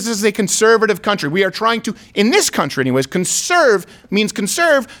is, because this is a conservative country. We are trying to, in this country anyways, conserve means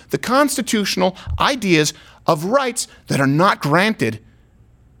conserve the constitutional ideas of rights that are not granted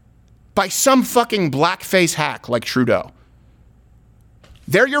by some fucking blackface hack like Trudeau.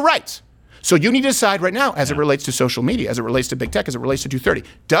 They're your rights. So you need to decide right now, as it relates to social media, as it relates to big tech, as it relates to 230,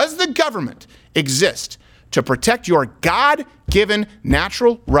 does the government exist to protect your God-given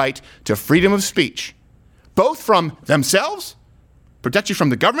natural right to freedom of speech, both from themselves, protect you from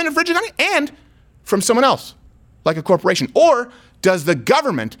the government infringing on it, and from someone else, like a corporation? Or does the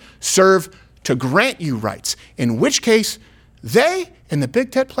government serve to grant you rights, in which case they and the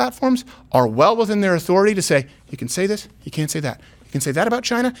big tech platforms are well within their authority to say, you can say this, you can't say that. You can say that about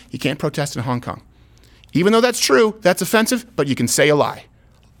China, you can't protest in Hong Kong. Even though that's true, that's offensive, but you can say a lie.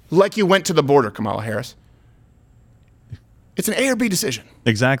 Like you went to the border, Kamala Harris. It's an A or B decision.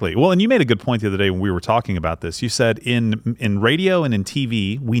 Exactly. Well, and you made a good point the other day when we were talking about this. You said in radio and in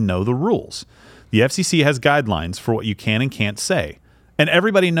TV, we know the rules. The FCC has guidelines for what you can and can't say. And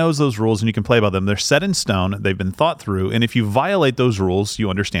everybody knows those rules, and you can play by them. They're set in stone. They've been thought through. And if you violate those rules, you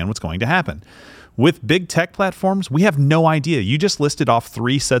understand what's going to happen. With big tech platforms, we have no idea. You just listed off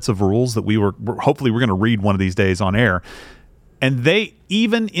 3 sets of rules that hopefully we're going to read one of these days on air. And they,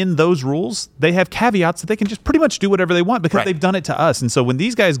 even in those rules, they have caveats that they can just pretty much do whatever they want because they've done it to us. And so when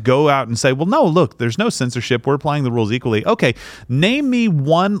these guys go out and say, well, no, look, there's no censorship. We're applying the rules equally. Okay, name me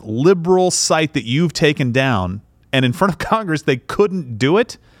one liberal site that you've taken down, and in front of Congress, they couldn't do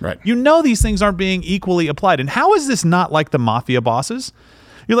it. Right. You know these things aren't being equally applied. And how is this not like the mafia bosses?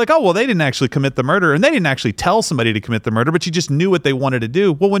 You're like, oh, well, they didn't actually commit the murder, and they didn't actually tell somebody to commit the murder, but you just knew what they wanted to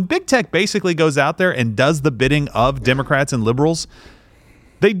do. Well, when big tech basically goes out there and does the bidding of Democrats and liberals,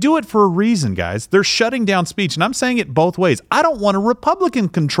 they do it for a reason, guys. They're shutting down speech, and I'm saying it both ways. I don't want a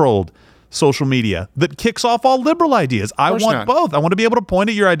Republican-controlled social media that kicks off all liberal ideas. I want both. I want to be able to point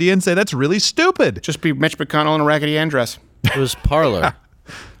at your idea and say, that's really stupid. Just be Mitch McConnell in a Raggedy Ann dress. It was Parler.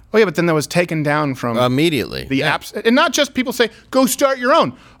 Oh, yeah, but then that was taken down from immediately. The apps. And not just people say, go start your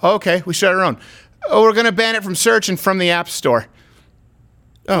own. Okay, we start our own. Oh, we're going to ban it from search and from the App Store.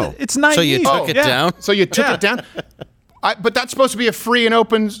 Oh. It's naive. So you took it down? So you took it down? But that's supposed to be a free and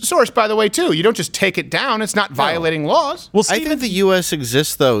open source, by the way, too. You don't just take it down. It's not violating laws. Well, I think the U.S.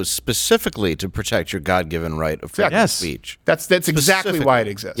 exists, though, specifically to protect your God-given right of freedom of speech. That's exactly why it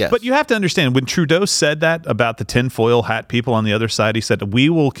exists. Yes. But you have to understand, when Trudeau said that about the tinfoil hat people on the other side, he said, we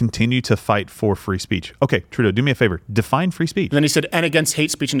will continue to fight for free speech. Okay, Trudeau, do me a favor. Define free speech. And then he said, and against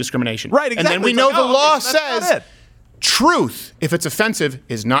hate speech and discrimination. Right, exactly. And then we know the law says truth, if it's offensive,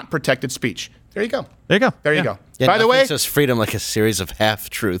 is not protected speech. There you go. There you go. There you go. Yeah, by the way, says freedom like a series of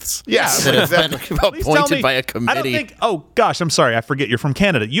half-truths. Yeah, exactly. Appointed by a committee. I don't think. Oh gosh, I'm sorry. I forget. You're from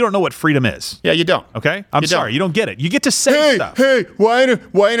Canada. You don't know what freedom is. Yeah, you don't. Okay, I'm sorry. You don't get it. You get to say stuff. Hey, why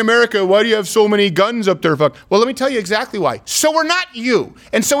in America? Why do you have so many guns up there? Fuck. Well, let me tell you exactly why. So we're not you,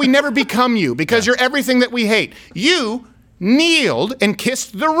 and so we never become you because you're everything that we hate. You kneeled and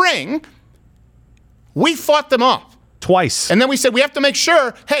kissed the ring. We fought them off. Twice. And then we said, we have to make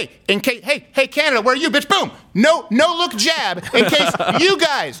sure, hey, Canada, where are you, bitch? Boom. No look jab in case you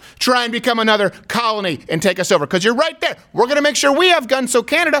guys try and become another colony and take us over. Because you're right there. We're going to make sure we have guns, so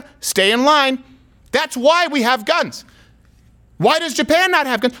Canada, stay in line. That's why we have guns. Why does Japan not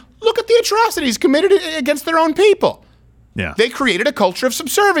have guns? Look at the atrocities committed against their own people. Yeah. They created a culture of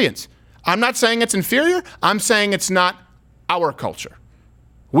subservience. I'm not saying it's inferior. I'm saying it's not our culture.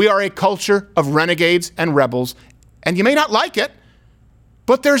 We are a culture of renegades and rebels. And you may not like it,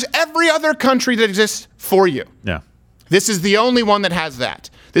 but there's every other country that exists for you. Yeah. This is the only one that has that.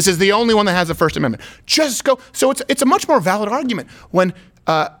 This is the only one that has the First Amendment. Just go. So it's a much more valid argument when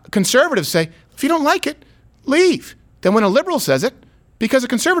conservatives say, if you don't like it, leave, than when a liberal says it, because a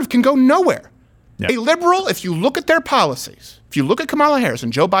conservative can go nowhere. Yeah. A liberal, if you look at their policies, if you look at Kamala Harris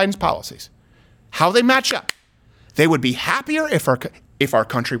and Joe Biden's policies, how they match up, they would be happier if our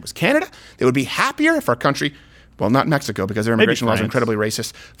country was Canada. They would be happier if our country... Well, not Mexico, because their immigration laws are incredibly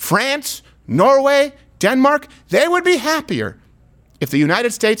racist. France, Norway, Denmark, they would be happier if the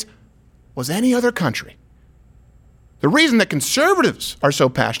United States was any other country. The reason that conservatives are so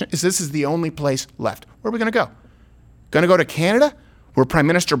passionate is this is the only place left. Where are we going to go? Going to go to Canada, where Prime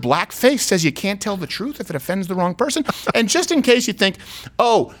Minister Blackface says you can't tell the truth if it offends the wrong person? And just in case you think,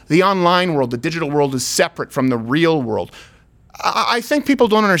 oh, the online world, the digital world is separate from the real world, I think people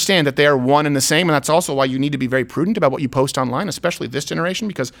don't understand that they are one and the same, and that's also why you need to be very prudent about what you post online, especially this generation,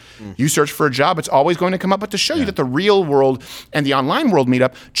 because you search for a job, it's always going to come up. But to show you that the real world and the online world meet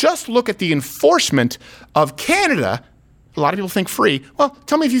up, just look at the enforcement of Canada. A lot of people think free. Well,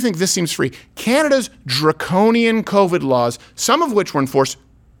 tell me if you think this seems free. Canada's draconian COVID laws, some of which were enforced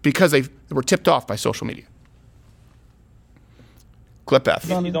because they were tipped off by social media. Clip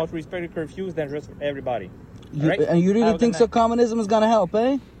F. If you don't respect the curfews, then arrest everybody. Right? And you really think so communism is going to help,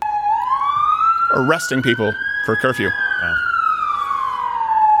 eh? Arresting people for curfew.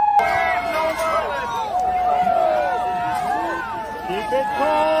 Keep it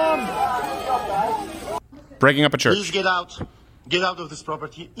calm. Breaking up a church. Please get out. Get out of this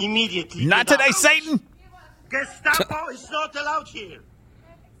property immediately. Not today, Satan! Gestapo is not allowed here.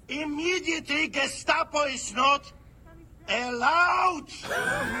 Immediately, Gestapo is not allowed.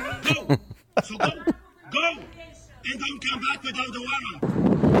 Go. So go. And don't come back without a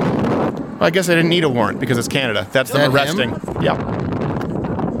warrant. Well, I guess I didn't need a warrant because it's Canada. That's them arresting. Yeah.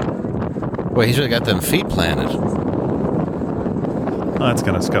 Well, he's really got them feet planted. Oh, that's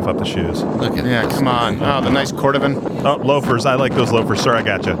going to scuff up the shoes. Look at Yeah, come on. Oh, the nice Cordovan. Oh, loafers. I like those loafers. Sir, I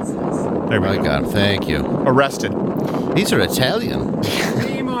got you. There we go. God, thank you. Arrested. These are Italian.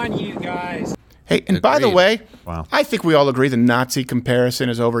 Shame on you guys. Hey, and by the way, I think we all agree the Nazi comparison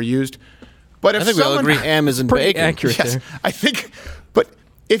is overused. But if I think we all agree ham isn't bacon. Accurate yes, there. I think. But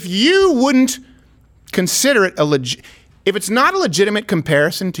if you wouldn't consider it if it's not a legitimate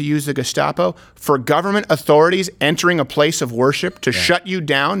comparison to use the Gestapo for government authorities entering a place of worship to shut you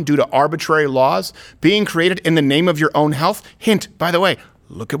down due to arbitrary laws being created in the name of your own health. Hint, by the way,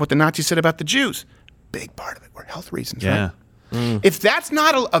 look at what the Nazis said about the Jews. Big part of it were health reasons, right? If that's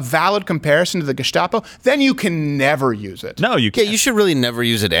not a valid comparison to the Gestapo, then you can never use it. No, you can't. Yeah, you should really never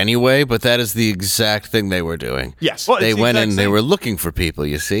use it anyway, but that is the exact thing they were doing. Yes. Well, they went in, they were looking for people,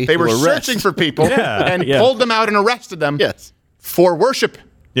 you see. They were searching for people and pulled them out and arrested them for worship.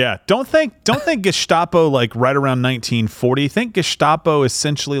 Yeah, don't think Gestapo like right around 1940. Think Gestapo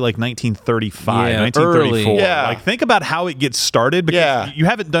essentially like 1935, 1934. Yeah. Like think about how it gets started because you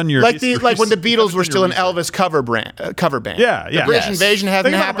haven't done your like when the Beatles were still an Elvis cover band. Yeah, The British invasion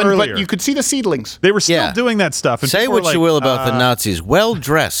hadn't happened, but you could see the seedlings. They were still doing that stuff. And say what you will about the Nazis. Well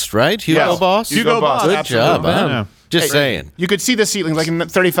dressed, right? Hugo Boss. Hugo Boss. Good job. Huh? Just saying. You could see the seedlings, like in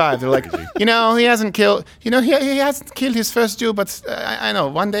 35. They're like, he hasn't killed, he hasn't killed his first Jew, but I know,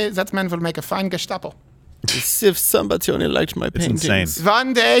 one day that man will make a fine Gestapo. As if somebody only liked my paintings. It's insane.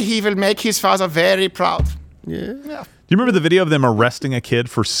 One day he will make his father very proud. Yeah. Do you remember the video of them arresting a kid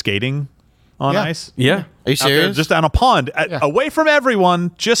for skating on ice? Yeah. Are you serious? Just on a pond, away from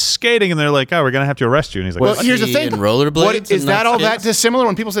everyone, just skating, and they're like, oh, we're going to have to arrest you. And he's like, well, here's the thing. In rollerblades? Is that all that dissimilar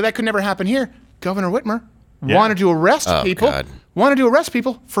when people say that could never happen here? Governor Whitmer wanted to arrest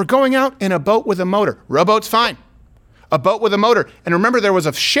people for going out in a boat with a motor. Rowboat's fine. a boat with a motor. And remember, there was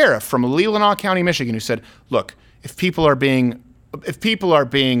a sheriff from Leelanau County, Michigan, who said, look, if people are being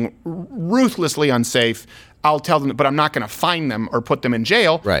ruthlessly unsafe, I'll tell them, but I'm not going to fine them or put them in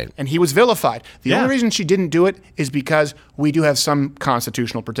jail. Right. And he was vilified. The only reason she didn't do it is because we do have some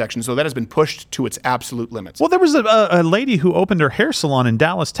constitutional protection. So that has been pushed to its absolute limits. Well, there was a lady who opened her hair salon in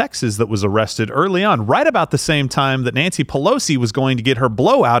Dallas, Texas that was arrested early on, right about the same time that Nancy Pelosi was going to get her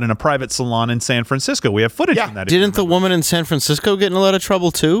blowout in a private salon in San Francisco. We have footage from that. Didn't the woman in San Francisco get in a lot of trouble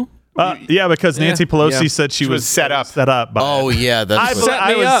too? Because Nancy Pelosi said she was set up. Oh, yeah.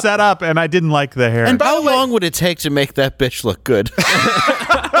 I was set up, and I didn't like the hair. And how long would it take to make that bitch look good?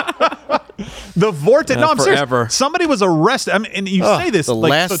 The vortex. No, I'm forever. serious. Somebody was arrested. I mean, and you say this. The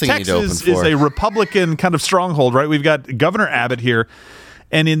last thing you'd open Texas for. is a Republican kind of stronghold, right? We've got Governor Abbott here,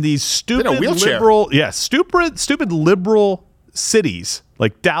 and in these stupid liberal, stupid liberal cities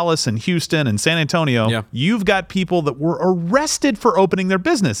like Dallas and Houston and San Antonio, you've got people that were arrested for opening their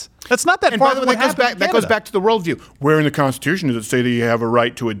business. That's not that far. And by the way, that goes back to the worldview. Where in the Constitution does it say that you have a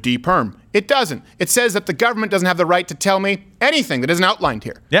right to a D-perm? It doesn't. It says that the government doesn't have the right to tell me anything that isn't outlined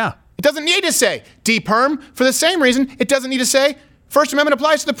here. Yeah. It doesn't need to say D-perm for the same reason it doesn't need to say First Amendment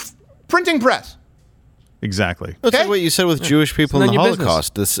applies to the printing press. Exactly. That's like what you said with Jewish people in the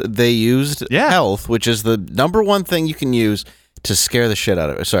Holocaust. They used health, which is the number one thing you can use to scare the shit out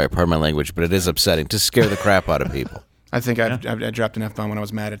of it. Sorry, pardon my language, but it is upsetting to scare the crap out of people. I think I dropped an F-bomb when I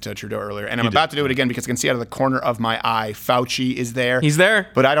was mad at Trudeau earlier. And I'm about to do it again because I can see out of the corner of my eye, Fauci is there. He's there.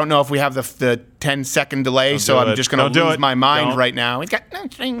 But I don't know if we have the 10-second delay, so I'm just going to lose my mind right now. He's got no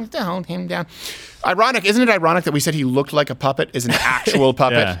strings to hold him down. Isn't it ironic that we said he looked like a puppet is an actual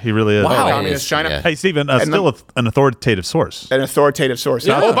puppet? Yeah, he really is. Wow. Communist China. Yeah. Hey, Stephen, still an authoritative source. An authoritative source.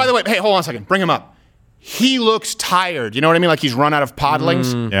 Yeah. Oh, by the way, hey, hold on a second. Bring him up. He looks tired. You know what I mean? Like he's run out of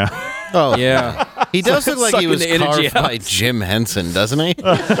podlings. Yeah. Oh, yeah. He does look like he was carved by Jim Henson, doesn't he?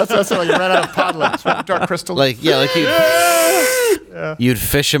 That's like he ran out of podlings. Dark Crystal. Like you'd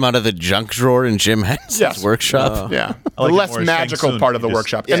fish him out of the junk drawer in Jim Henson's workshop. Yeah. The less magical part of the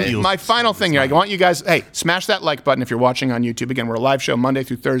workshop. And my final thing here, I want you guys, smash that like button if you're watching on YouTube. Again, we're a live show Monday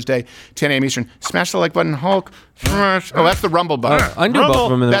through Thursday, 10 a.m. Eastern. Smash the like button, Hulk. Oh, that's the Rumble button. I knew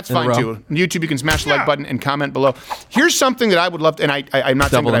both of them. That's fine too. YouTube, you can smash the like button and comment below. Here's something that I would love to, and I'm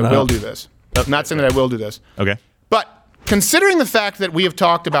not saying that I will do this. I'm not saying that I will do this. Okay. But considering the fact that we have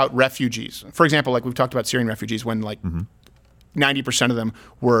talked about refugees, for example, like we've talked about Syrian refugees when 90% of them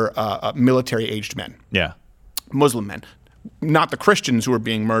were military-aged men. Yeah. Muslim men. Not the Christians who are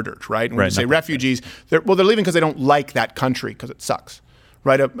being murdered, right? And when you say refugees, they're leaving because they don't like that country because it sucks.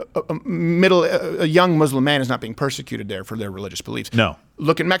 Right, a young Muslim man is not being persecuted there for their religious beliefs. No.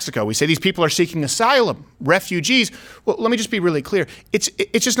 Look at Mexico. We say these people are seeking asylum, refugees. Well, let me just be really clear. It's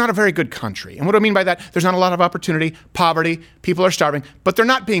just not a very good country. And what do I mean by that? There's not a lot of opportunity, poverty, people are starving, but they're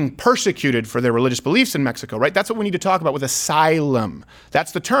not being persecuted for their religious beliefs in Mexico, right? That's what we need to talk about with asylum.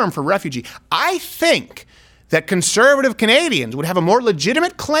 That's the term for refugee. I think that conservative Canadians would have a more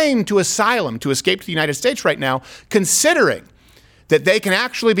legitimate claim to asylum to escape to the United States right now, considering that they can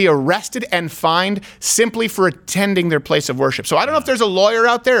actually be arrested and fined simply for attending their place of worship. So I don't know if there's a lawyer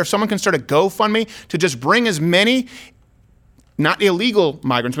out there, if someone can start a GoFundMe to just bring as many, not illegal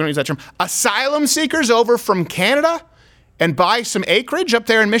migrants, we don't use that term, asylum seekers over from Canada and buy some acreage up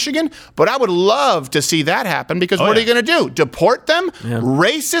there in Michigan. But I would love to see that happen because what are you going to do? Deport them? Yeah.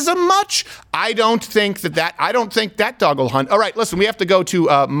 Racism much? I don't think that dog will hunt. All right, listen, we have to go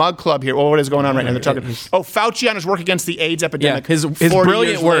to Mug Club here. Well, what is going on right now? They're talking. Fauci on his work against the AIDS epidemic. Yeah, his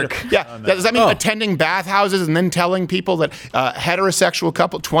brilliant work. Later. Yeah, does that mean attending bathhouses and then telling people that heterosexual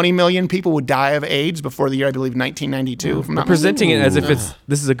couple, 20 million people would die of AIDS before the year, I believe, 1992? If I'm not presenting it as if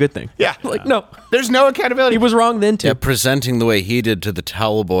this is a good thing. Yeah. Like, no. There's no accountability. He was wrong then, too. Yeah, presenting the way he did to the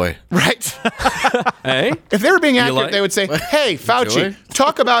towel boy. Right. Hey? If they were being accurate, they would say, hey, Fauci,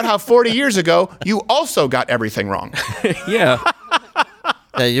 talk about how 40 years ago you also got everything wrong. Yeah.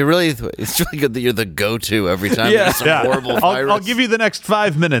 Yeah, it's really good that you're the go-to every time there's some horrible virus. I'll give you the next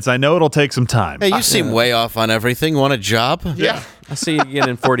 5 minutes. I know it'll take some time. Hey, you seem way off on everything. Want a job? Yeah. I'll see you again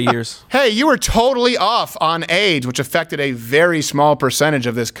in 40 years. Hey, you were totally off on AIDS, which affected a very small percentage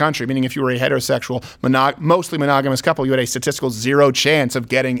of this country, meaning if you were a heterosexual, mostly monogamous couple, you had a statistical 0 chance of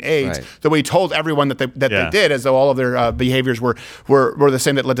getting AIDS. Right. The way he told everyone that they did, as though all of their behaviors were the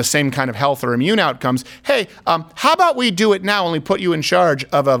same, that led to the same kind of health or immune outcomes. Hey, how about we do it now, only put you in charge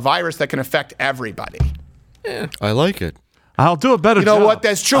of a virus that can affect everybody? Yeah. I like it. I'll do a better job. You know what?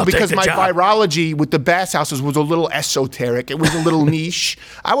 That's true because my virology with the bathhouses was a little esoteric. It was a little niche.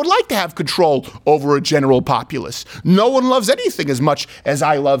 I would like to have control over a general populace. No one loves anything as much as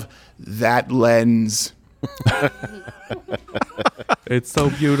I love that lens. It's so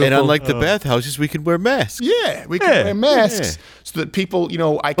beautiful. And unlike the bathhouses, we can wear masks. Yeah, we can wear masks so that people,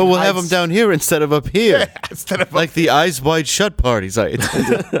 I can. But we'll have them down here instead of up here. Yeah, instead of like the Eyes Wide Shut parties I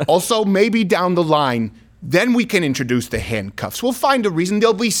attended. Also, maybe down the line, then we can introduce the handcuffs. We'll find a reason.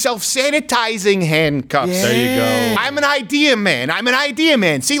 There'll be self-sanitizing handcuffs. Yeah. There you go. I'm an idea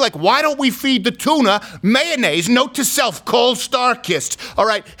man. See, why don't we feed the tuna mayonnaise? Note to self, Cole Starkist. All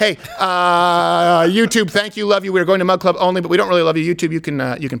right. Hey, YouTube, thank you, love you. We're going to Mug Club only, but we don't really love you. YouTube, you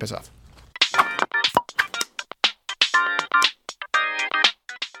can piss off.